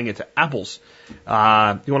applying it to apples. You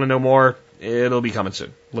want to know more? It'll be coming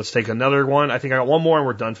soon. Let's take another one. I think I got one more and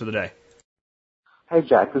we're done for the day. Hey,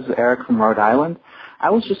 Jack. This is Eric from Rhode Island. I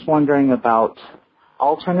was just wondering about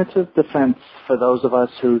alternative defense for those of us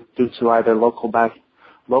who, due to either local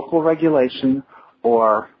regulation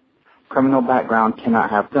or criminal background, cannot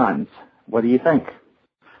have guns. What do you think?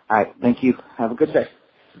 All right, thank you. Have a good day.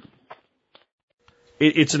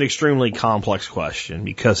 It's an extremely complex question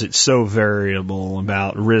because it's so variable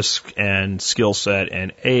about risk and skill set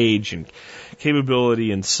and age and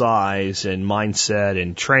capability and size and mindset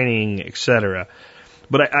and training, etc.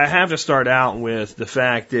 But I have to start out with the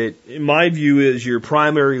fact that my view is your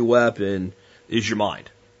primary weapon is your mind.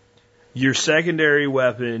 Your secondary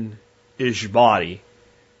weapon is your body.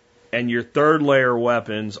 And your third layer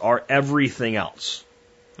weapons are everything else.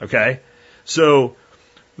 Okay? So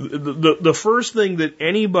the first thing that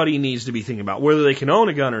anybody needs to be thinking about, whether they can own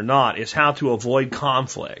a gun or not, is how to avoid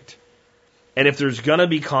conflict. And if there's going to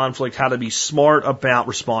be conflict, how to be smart about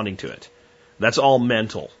responding to it. That's all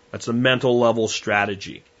mental. That's a mental level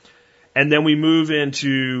strategy. And then we move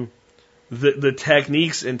into the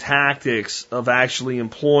techniques and tactics of actually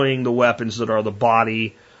employing the weapons that are the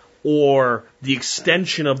body or the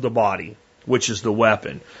extension of the body, which is the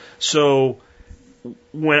weapon. So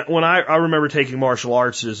when I remember taking martial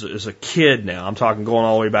arts as a kid now, I'm talking going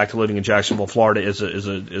all the way back to living in Jacksonville, Florida as a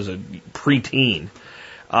preteen.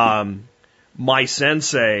 My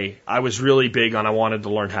sensei, I was really big on, I wanted to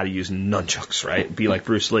learn how to use nunchucks, right? Be like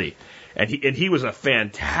Bruce Lee. And he was a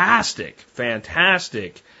fantastic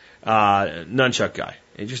nunchuck guy.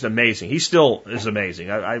 And just amazing. He still is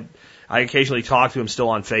amazing. I occasionally talk to him still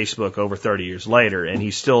on Facebook over 30 years later, and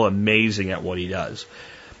he's still amazing at what he does.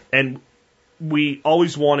 And we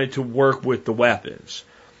always wanted to work with the weapons.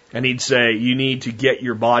 And he'd say, you need to get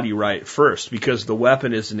your body right first, because the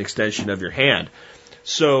weapon is an extension of your hand.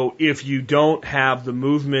 So if you don't have the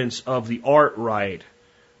movements of the art right,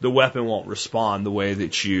 the weapon won't respond the way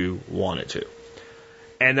that you want it to.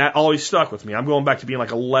 And that always stuck with me. I'm going back to being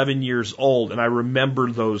like 11 years old, and I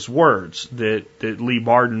remember those words that Lee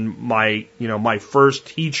Barden, my first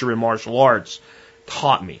teacher in martial arts,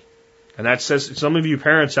 taught me. And that says, some of you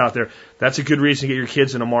parents out there, that's a good reason to get your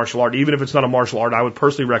kids into martial art. Even if it's not a martial art, I would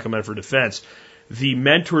personally recommend for defense. The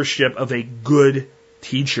mentorship of a good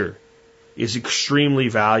teacher is extremely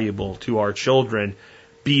valuable to our children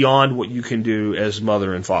beyond what you can do as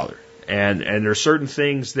mother and father. And there are certain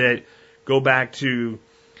things that go back to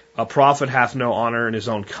a prophet hath no honor in his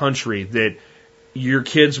own country, that your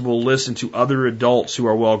kids will listen to other adults who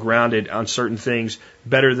are well grounded on certain things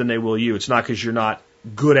better than they will you. It's not because you're not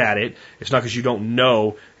good at it. It's not because you don't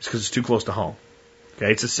know. It's because it's too close to home.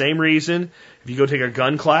 Okay, it's the same reason if you go take a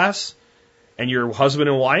gun class and you're husband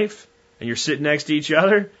and wife and you're sitting next to each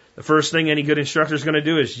other, the first thing any good instructor is going to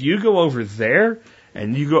do is you go over there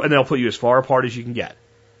and you go, and they'll put you as far apart as you can get.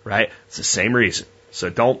 Right? It's the same reason. So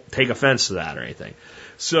don't take offense to that or anything.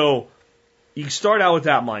 So you start out with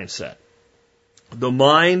that mindset. The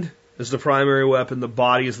mind is the primary weapon. The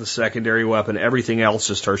body is the secondary weapon. Everything else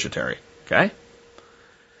is tertiary. Okay?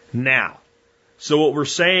 Now, so what we're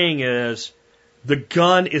saying is the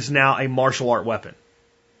gun is now a martial art weapon.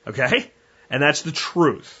 Okay? And that's the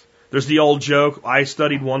truth. There's the old joke, I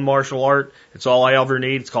studied one martial art, it's all I ever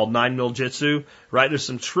need, it's called 9mm Jitsu, right? There's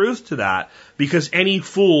some truth to that, because any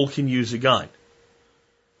fool can use a gun.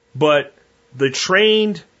 But the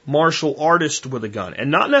trained martial artist with a gun,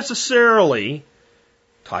 and not necessarily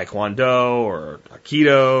Taekwondo or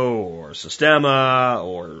Aikido or Sistema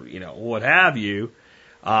or, what have you,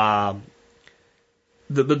 the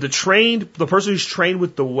person who's trained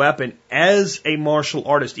with the weapon as a martial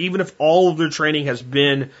artist, even if all of their training has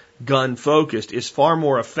been gun focused, is far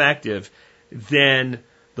more effective than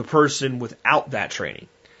the person without that training.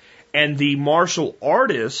 And the martial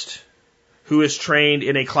artist who is trained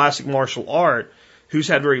in a classic martial art, who's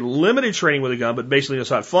had very limited training with a gun, but basically knows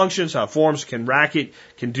how it functions, how it forms, can rack it,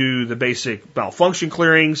 can do the basic malfunction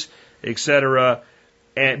clearings, etc.,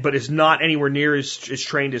 but is not anywhere near as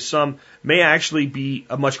trained as some, may actually be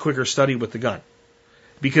a much quicker study with the gun,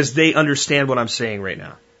 because they understand what I'm saying right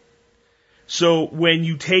now. So when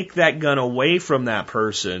you take that gun away from that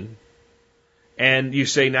person and you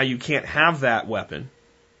say, now you can't have that weapon,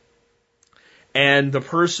 and the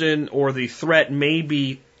person or the threat may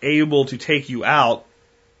be able to take you out,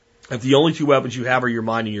 if the only two weapons you have are your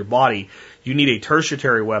mind and your body, you need a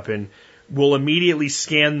tertiary weapon. We'll immediately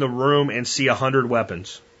scan the room and see 100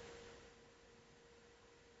 weapons.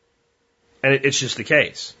 And it's just the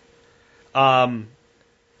case.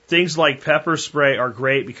 Things like pepper spray are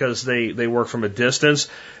great because they work from a distance.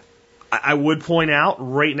 I would point out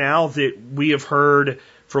right now that we have heard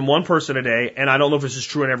from one person today, and I don't know if this is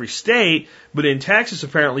true in every state, but in Texas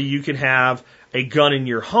apparently you can have a gun in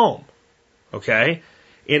your home. Okay?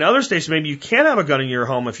 In other states, maybe you can't have a gun in your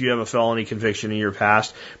home if you have a felony conviction in your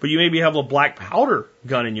past, but you maybe have a black powder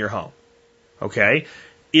gun in your home. Okay?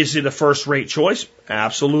 Is it a first-rate choice?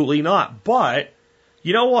 Absolutely not. But,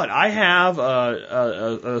 you know what? I have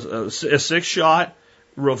a 6-shot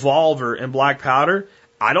revolver and black powder.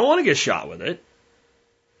 I don't want to get shot with it.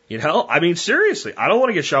 You know, I mean, seriously, I don't want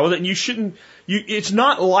to get shot with it, and you shouldn't, it's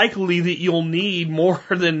not likely that you'll need more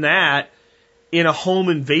than that in a home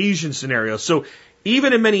invasion scenario. So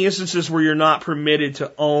even in many instances where you're not permitted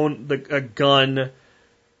to own a gun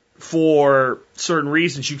for certain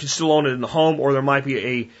reasons, you can still own it in the home, or there might be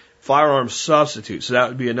a firearm substitute. So that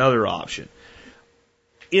would be another option.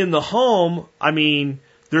 In the home, I mean,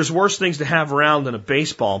 there's worse things to have around than a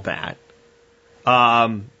baseball bat.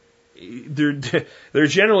 They're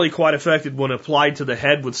generally quite effective when applied to the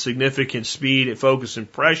head with significant speed, focus,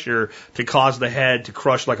 and pressure to cause the head to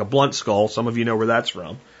crush like a blunt skull. Some of you know where that's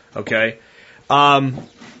from. Okay. But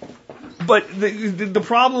the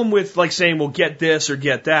problem with like saying, well, get this or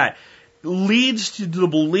get that leads to the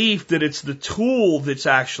belief that it's the tool that's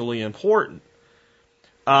actually important.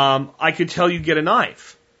 I could tell you get a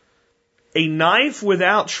knife. A knife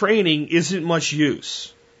without training isn't much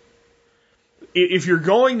use. If you're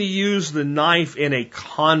going to use the knife in a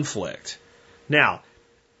conflict, now,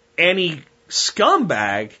 any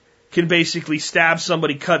scumbag can basically stab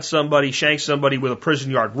somebody, cut somebody, shank somebody with a prison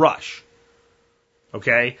yard rush.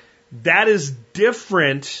 Okay? That is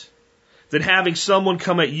different than having someone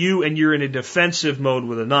come at you and you're in a defensive mode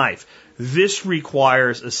with a knife. This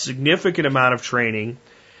requires a significant amount of training,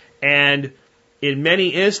 and in many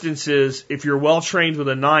instances, if you're well trained with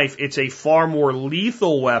a knife, it's a far more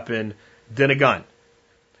lethal weapon than a gun.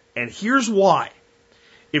 And here's why.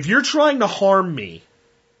 If you're trying to harm me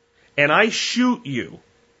and I shoot you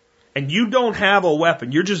and you don't have a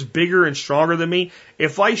weapon, you're just bigger and stronger than me,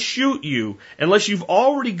 if I shoot you, unless you've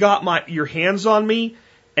already got your hands on me,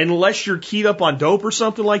 unless you're keyed up on dope or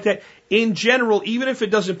something like that, in general, even if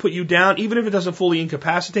it doesn't put you down, even if it doesn't fully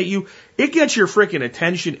incapacitate you, it gets your freaking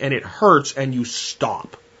attention and it hurts and you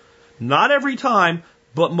stop. Not every time,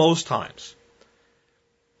 but most times.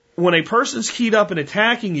 When a person's keyed up and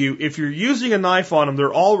attacking you, if you're using a knife on them,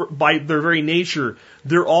 they're all, by their very nature,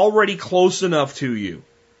 they're already close enough to you,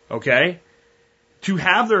 okay, to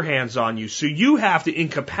have their hands on you. So you have to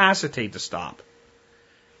incapacitate to stop.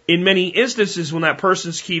 In many instances, when that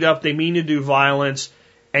person's keyed up, they mean to do violence,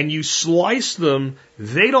 and you slice them,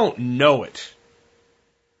 they don't know it.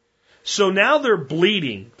 So now they're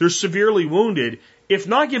bleeding, they're severely wounded. If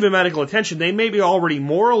not given medical attention, they may be already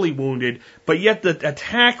morally wounded, but yet the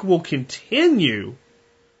attack will continue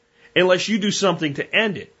unless you do something to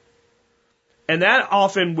end it. And that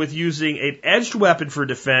often, with using an edged weapon for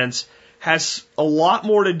defense, has a lot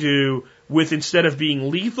more to do with, instead of being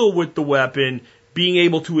lethal with the weapon, being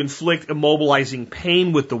able to inflict immobilizing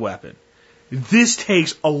pain with the weapon. This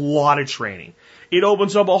takes a lot of training. It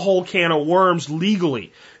opens up a whole can of worms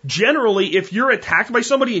legally. Generally, if you're attacked by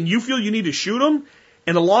somebody and you feel you need to shoot them,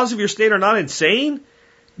 and the laws of your state are not insane,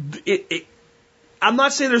 I'm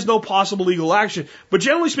not saying there's no possible legal action, but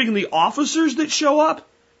generally speaking, the officers that show up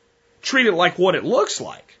treat it like what it looks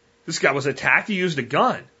like. This guy was attacked, he used a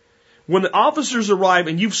gun. When the officers arrive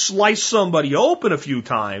and you've sliced somebody open a few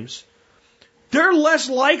times, they're less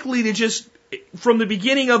likely to just, from the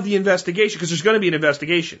beginning of the investigation, because there's going to be an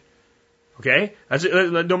investigation. Okay?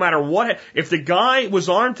 No matter what, if the guy was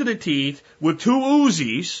armed to the teeth with 2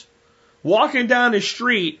 Uzis, walking down the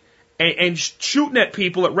street and shooting at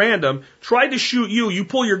people at random, tried to shoot you, you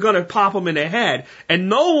pull your gun and pop them in the head, and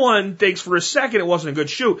no one thinks for a second it wasn't a good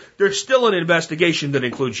shoot, there's still an investigation that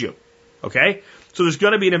includes you. Okay? So there's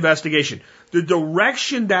going to be an investigation. The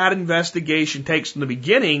direction that investigation takes in the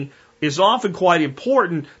beginning is often quite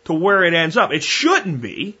important to where it ends up. It shouldn't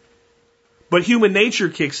be, but human nature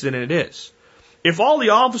kicks in and it is. If all the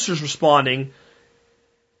officers responding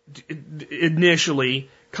initially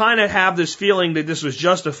kind of have this feeling that this was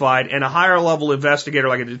justified, and a higher level investigator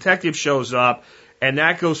like a detective shows up, and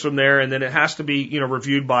that goes from there, and then it has to be,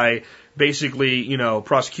 reviewed by basically,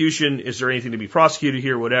 prosecution. Is there anything to be prosecuted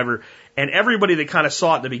here, whatever? And everybody that kind of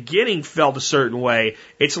saw it in the beginning felt a certain way,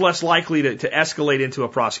 it's less likely to escalate into a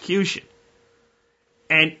prosecution.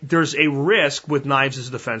 And there's a risk with knives as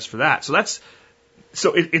a defense for that.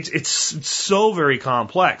 So it's so very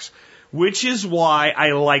complex, which is why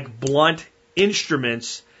I like blunt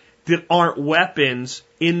instruments that aren't weapons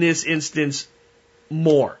in this instance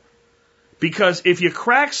more. Because if you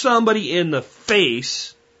crack somebody in the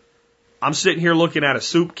face, I'm sitting here looking at a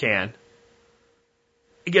soup can,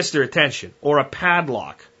 it gets their attention. Or a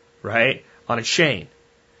padlock, right, on a chain.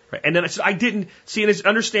 Right? And then I didn't see, and it's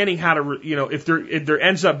understanding how to, if there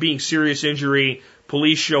ends up being serious injury,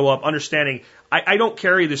 police show up, understanding, I don't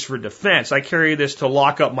carry this for defense. I carry this to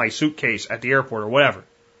lock up my suitcase at the airport or whatever.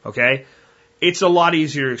 Okay? It's a lot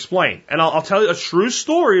easier to explain. And I'll tell you a true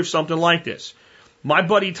story of something like this. My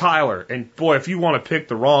buddy Tyler, and boy, if you want to pick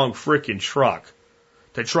the wrong frickin' truck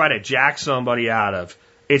to try to jack somebody out of,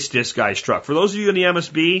 it's this guy's truck. For those of you in the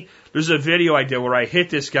MSB, there's a video I did where I hit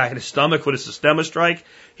this guy in the stomach with a Systema strike.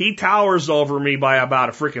 He towers over me by about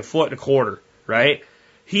a freaking foot and a quarter, right?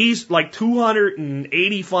 He's like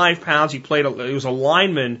 285 pounds. He was a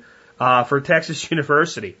lineman for Texas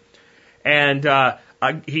University. And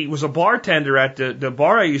he was a bartender at the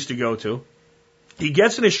bar I used to go to. He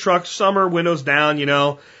gets in his truck, summer, windows down,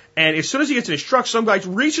 and as soon as he gets in his truck, some guy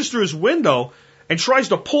reaches through his window and tries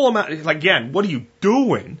to pull him out. Like, again, what are you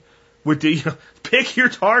doing with the, pick your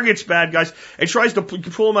targets, bad guys, and tries to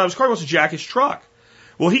pull him out of his car. He wants to jack his truck.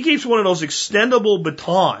 Well, he keeps one of those extendable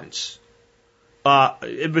batons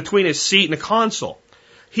between his seat and the console.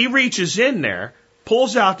 He reaches in there,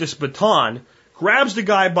 pulls out this baton, grabs the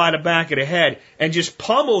guy by the back of the head, and just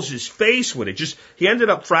pummels his face with it. He ended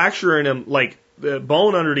up fracturing him like the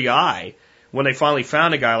bone under the eye. When they finally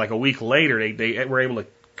found the guy like a week later, they were able to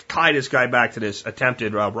tie this guy back to this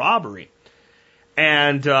attempted robbery.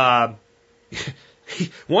 And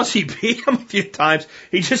once he beat him a few times,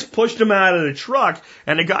 he just pushed him out of the truck,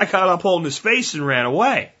 and the guy got up holding his face and ran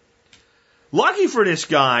away. Lucky for this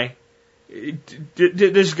guy,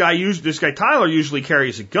 this guy Tyler usually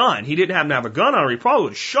carries a gun. He didn't happen to have a gun on him. He probably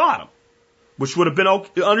would have shot him, which would have been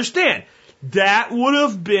okay. Understand, that would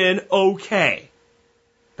have been okay.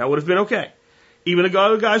 That would have been okay. Even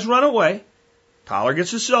the guys run away. Tyler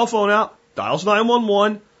gets his cell phone out, dials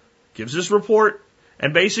 911, gives this report,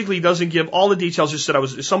 and basically doesn't give all the details. Just said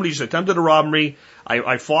somebody just attempted a robbery.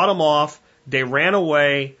 I fought them off. They ran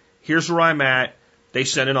away. Here's where I'm at. They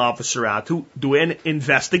sent an officer out to do an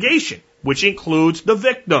investigation, which includes the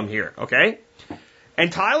victim here. Okay,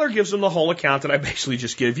 and Tyler gives them the whole account that I basically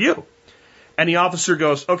just give you. And the officer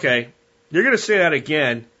goes, "Okay, you're going to say that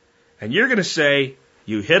again, and you're going to say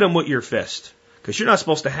you hit him with your fist because you're not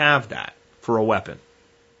supposed to have that for a weapon."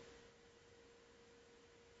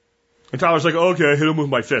 And Tyler's like, "Okay, I hit him with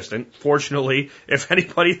my fist." And fortunately, if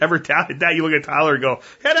anybody ever doubted that, you look at Tyler and go,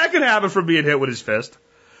 "Yeah, that could happen from being hit with his fist."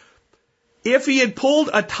 If he had pulled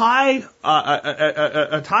a tire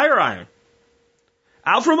iron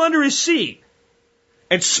out from under his seat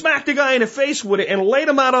and smacked the guy in the face with it and laid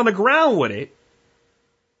him out on the ground with it,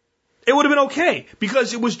 it would have been okay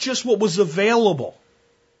because it was just what was available.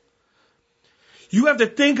 You have to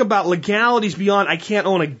think about legalities beyond I can't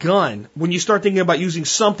own a gun when you start thinking about using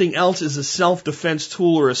something else as a self-defense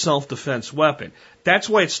tool or a self-defense weapon. That's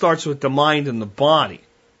why it starts with the mind and the body.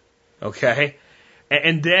 Okay?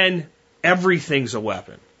 And then everything's a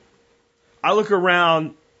weapon. I look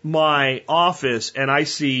around my office and I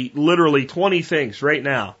see literally 20 things right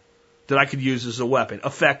now that I could use as a weapon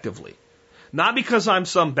effectively. Not because I'm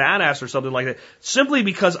some badass or something like that, simply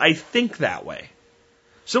because I think that way.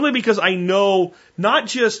 Simply because I know not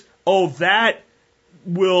just, that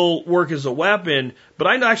will work as a weapon, but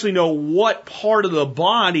I actually know what part of the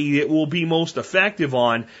body it will be most effective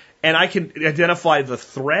on, and I can identify the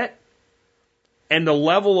threat and the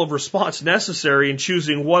level of response necessary in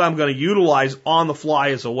choosing what I'm going to utilize on the fly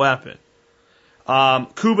as a weapon.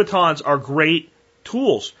 Kubatons are great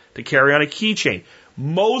tools to carry on a keychain.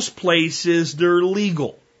 Most places they're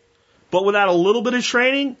legal, but without a little bit of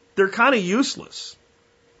training, they're kind of useless.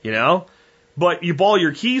 But you ball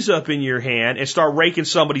your keys up in your hand and start raking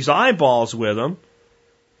somebody's eyeballs with them,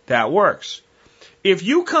 that works. If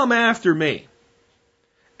you come after me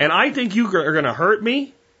and I think you are going to hurt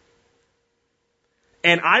me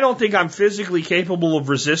and I don't think I'm physically capable of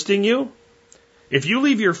resisting you, if you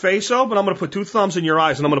leave your face open, I'm going to put 2 thumbs in your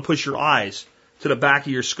eyes and I'm going to push your eyes to the back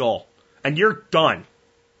of your skull. And you're done.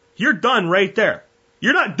 You're done right there.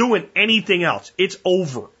 You're not doing anything else. It's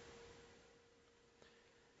over.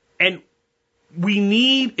 And we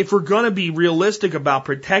need, if we're going to be realistic about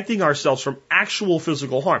protecting ourselves from actual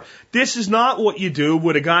physical harm, this is not what you do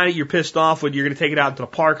with a guy that you're pissed off with, you're going to take it out to the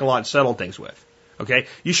parking lot and settle things with. Okay?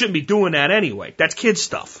 You shouldn't be doing that anyway. That's kid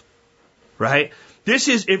stuff. Right? This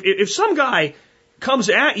is, if some guy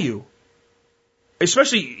comes at you,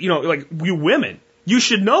 especially, like you women, you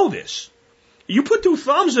should know this. You put 2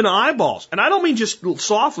 thumbs in the eyeballs, and I don't mean just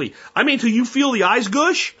softly. I mean till you feel the eyes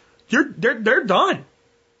gush, they're done.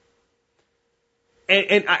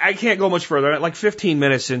 And I can't go much further. I'm like 15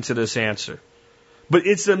 minutes into this answer. But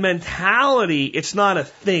it's a mentality, it's not a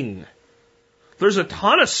thing. There's a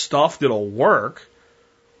ton of stuff that'll work.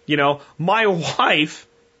 My wife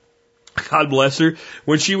God bless her,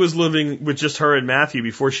 when she was living with just her and Matthew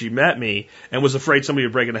before she met me and was afraid somebody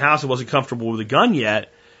would break in the house and wasn't comfortable with a gun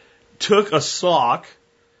yet, took a sock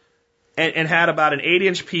and had about an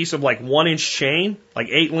 8-inch piece of like 1-inch chain, like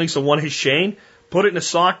 8 links of 1-inch chain, put it in a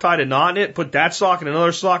sock, tied a knot in it, put that sock in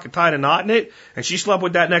another sock and tied a knot in it, and she slept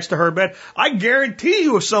with that next to her bed. I guarantee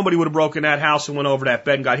you if somebody would have broken that house and went over that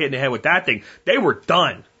bed and got hit in the head with that thing, they were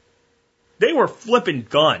done. They were flipping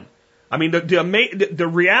done. I mean, the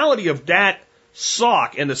reality of that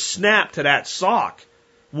sock and the snap to that sock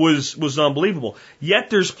was unbelievable. Yet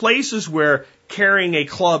there's places where carrying a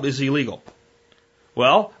club is illegal.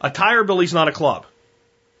 Well, a tire billy's not a club.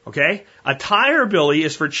 Okay? A tire billy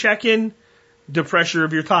is for checking the pressure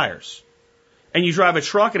of your tires. And you drive a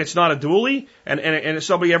truck and it's not a dually, and if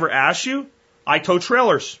somebody ever asks you, I tow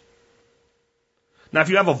trailers. Now, if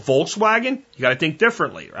you have a Volkswagen, you got to think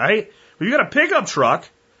differently, right? If you got a pickup truck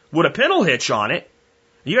with a pintle hitch on it,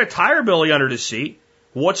 you got a tire billy under the seat,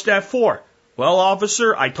 what's that for? Well,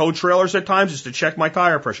 officer, I tow trailers at times just to check my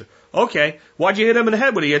tire pressure. Okay, why'd you hit him in the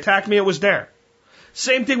head when he attacked me? It was there.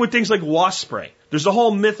 Same thing with things like wasp spray. There's a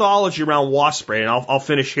whole mythology around wasp spray, and I'll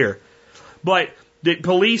finish here. But the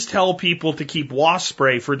police tell people to keep wasp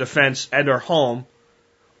spray for defense at their home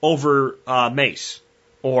over mace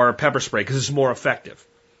or pepper spray because it's more effective.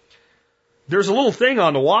 There's a little thing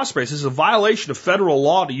on the wasp spray. This is a violation of federal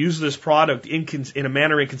law to use this product in a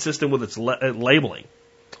manner inconsistent with its labeling.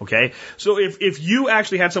 Okay? So if you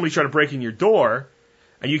actually had somebody try to break in your door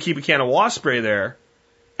and you keep a can of wasp spray there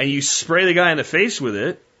and you spray the guy in the face with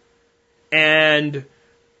it, and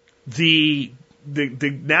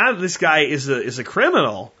now this guy is a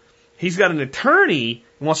criminal, he's got an attorney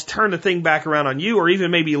and wants to turn the thing back around on you, or even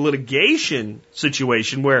maybe a litigation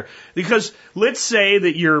situation where, because let's say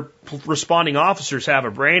that your responding officers have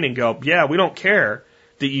a brain and go, yeah, we don't care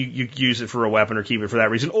that you use it for a weapon or keep it for that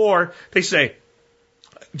reason. Or they say,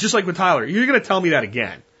 just like with Tyler, you're going to tell me that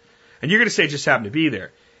again. And you're going to say it just happened to be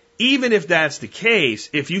there. Even if that's the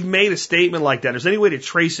case, if you've made a statement like that, there's any way to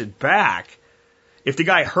trace it back. If the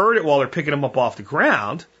guy heard it while they're picking him up off the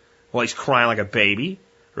ground, while he's crying like a baby,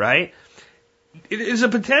 right? It is a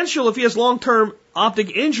potential, if he has long-term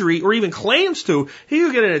optic injury or even claims to, he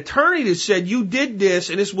could get an attorney that said, you did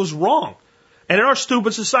this and this was wrong. And in our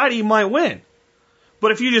stupid society, you might win.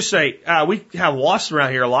 But if you just say, we have wasps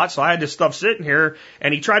around here a lot, so I had this stuff sitting here,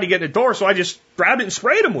 and he tried to get in the door, so I just grabbed it and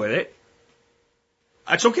sprayed him with it,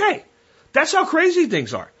 that's okay. That's how crazy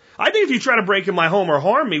things are. I think if you try to break in my home or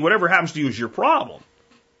harm me, whatever happens to you is your problem.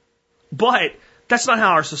 But that's not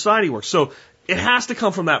how our society works. So it has to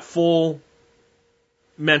come from that full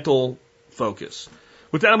mental focus.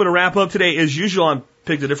 With that, I'm going to wrap up today. As usual, I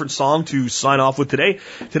picked a different song to sign off with today.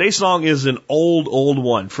 Today's song is an old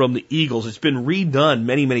one from the Eagles. It's been redone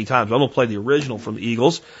many, many times. I'm going to play the original from the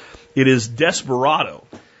Eagles. It is Desperado.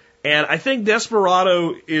 And I think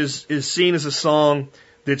Desperado is seen as a song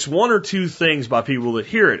that's one or two things by people that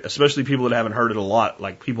hear it, especially people that haven't heard it a lot,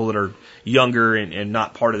 like people that are younger and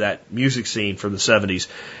not part of that music scene from the 70s.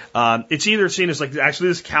 It's either seen as like actually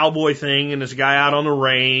this cowboy thing and this guy out on the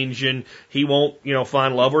range and he won't,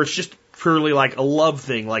 find love, or it's just purely like a love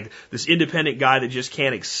thing, like this independent guy that just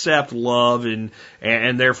can't accept love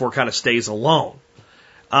and therefore kind of stays alone.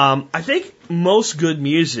 I think most good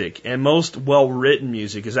music and most well-written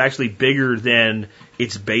music is actually bigger than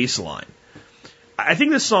its bass line. I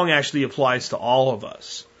think this song actually applies to all of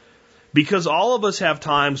us, because all of us have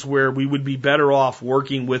times where we would be better off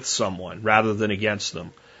working with someone rather than against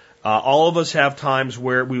them. All of us have times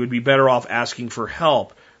where we would be better off asking for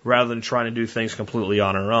help rather than trying to do things completely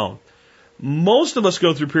on our own. Most of us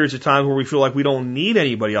go through periods of time where we feel like we don't need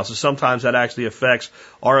anybody else, and sometimes that actually affects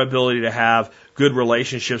our ability to have good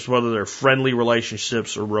relationships, whether they're friendly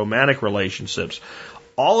relationships or romantic relationships.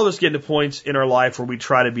 All of us get to points in our life where we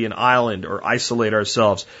try to be an island or isolate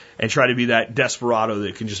ourselves and try to be that desperado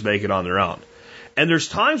that can just make it on their own. And there's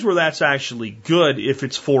times where that's actually good if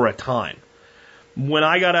it's for a time. When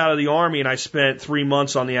I got out of the Army and I spent 3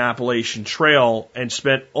 months on the Appalachian Trail and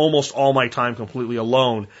spent almost all my time completely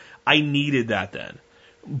alone, I needed that then.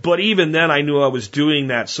 But even then, I knew I was doing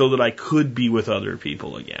that so that I could be with other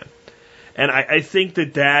people again. And I think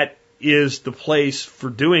that is the place for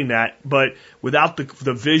doing that. But without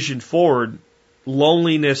the vision forward,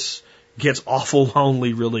 loneliness gets awful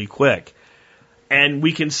lonely really quick. And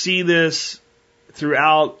we can see this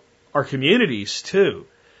throughout our communities too.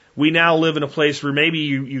 We now live in a place where maybe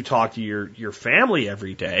you talk to your family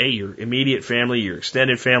every day, your immediate family, your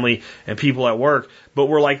extended family, and people at work, but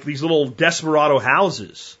we're like these little desperado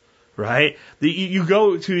houses, right? You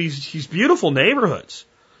go to these beautiful neighborhoods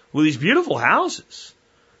with these beautiful houses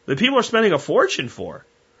that people are spending a fortune for.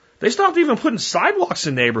 They stopped even putting sidewalks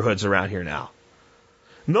in neighborhoods around here now.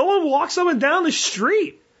 No one walks up and down the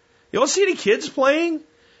street. You don't see any kids playing.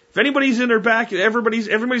 If anybody's in their back,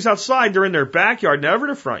 everybody's outside, they're in their backyard, never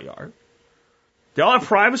their front yard. They all have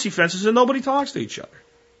privacy fences and nobody talks to each other.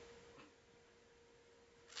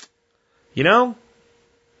 You know,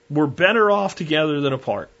 we're better off together than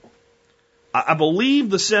apart. I believe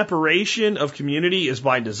the separation of community is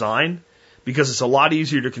by design because it's a lot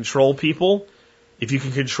easier to control people if you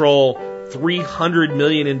can control 300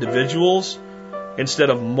 million individuals instead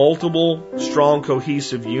of multiple strong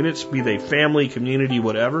cohesive units, be they family, community,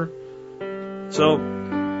 whatever. So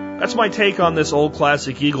that's my take on this old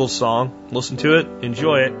classic Eagles song. Listen to it,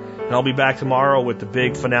 enjoy it, and I'll be back tomorrow with the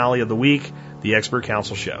big finale of the week, the Expert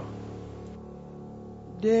Council Show.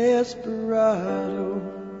 Desperado,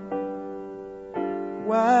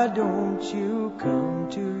 why don't you come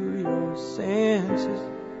to your senses?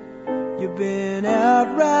 You've been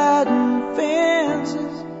out riding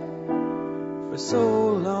fences for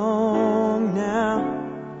so long now.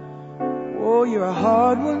 Oh, you're a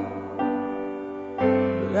hard one,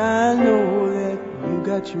 but I know that you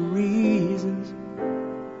got your reasons.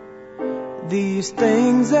 These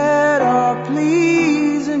things that are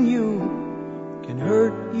pleasing you can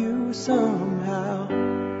hurt you somehow.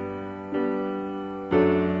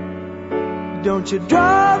 Don't you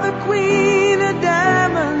draw the queen of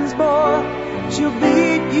diamonds, boy. She'll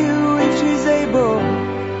beat you if she's able.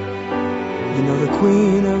 You know the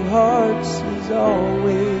queen of hearts is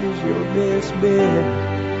always your best bet.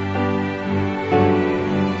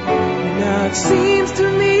 Now it seems to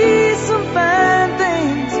me some fine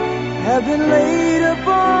things have been laid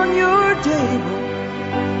upon your table,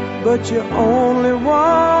 but you only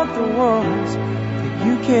want the ones that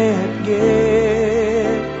you can't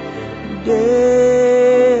get.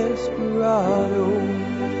 Desperado,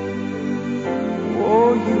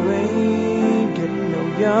 oh, you ain't getting no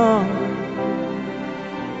younger.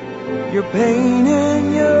 Your pain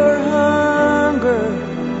and your hunger,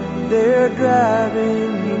 they're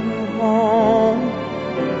driving you home.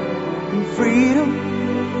 And freedom,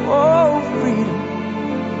 oh freedom,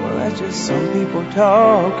 well that's just some people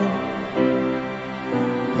talking.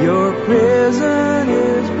 Your prison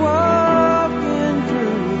is walking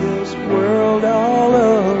through this world all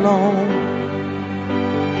alone.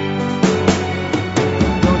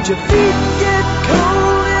 Don't your feet get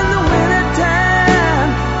cold in the wintertime?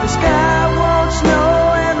 The sky won't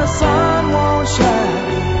snow and the sun won't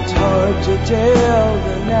shine. It's hard to tell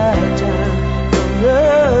the nighttime from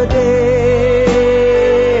the day.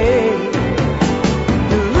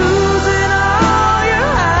 You're losing all your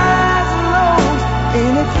highs and lows.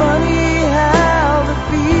 Ain't it funny how the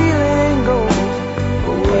feeling goes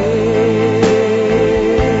away?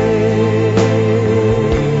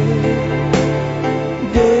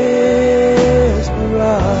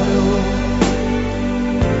 Desperado,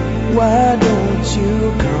 why don't you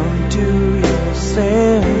come to your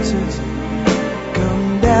senses? Come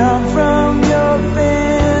down from your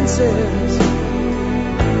fences.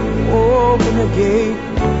 Open the gate.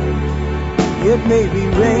 It may be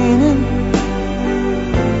raining,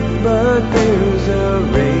 but there's a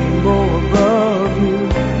rainbow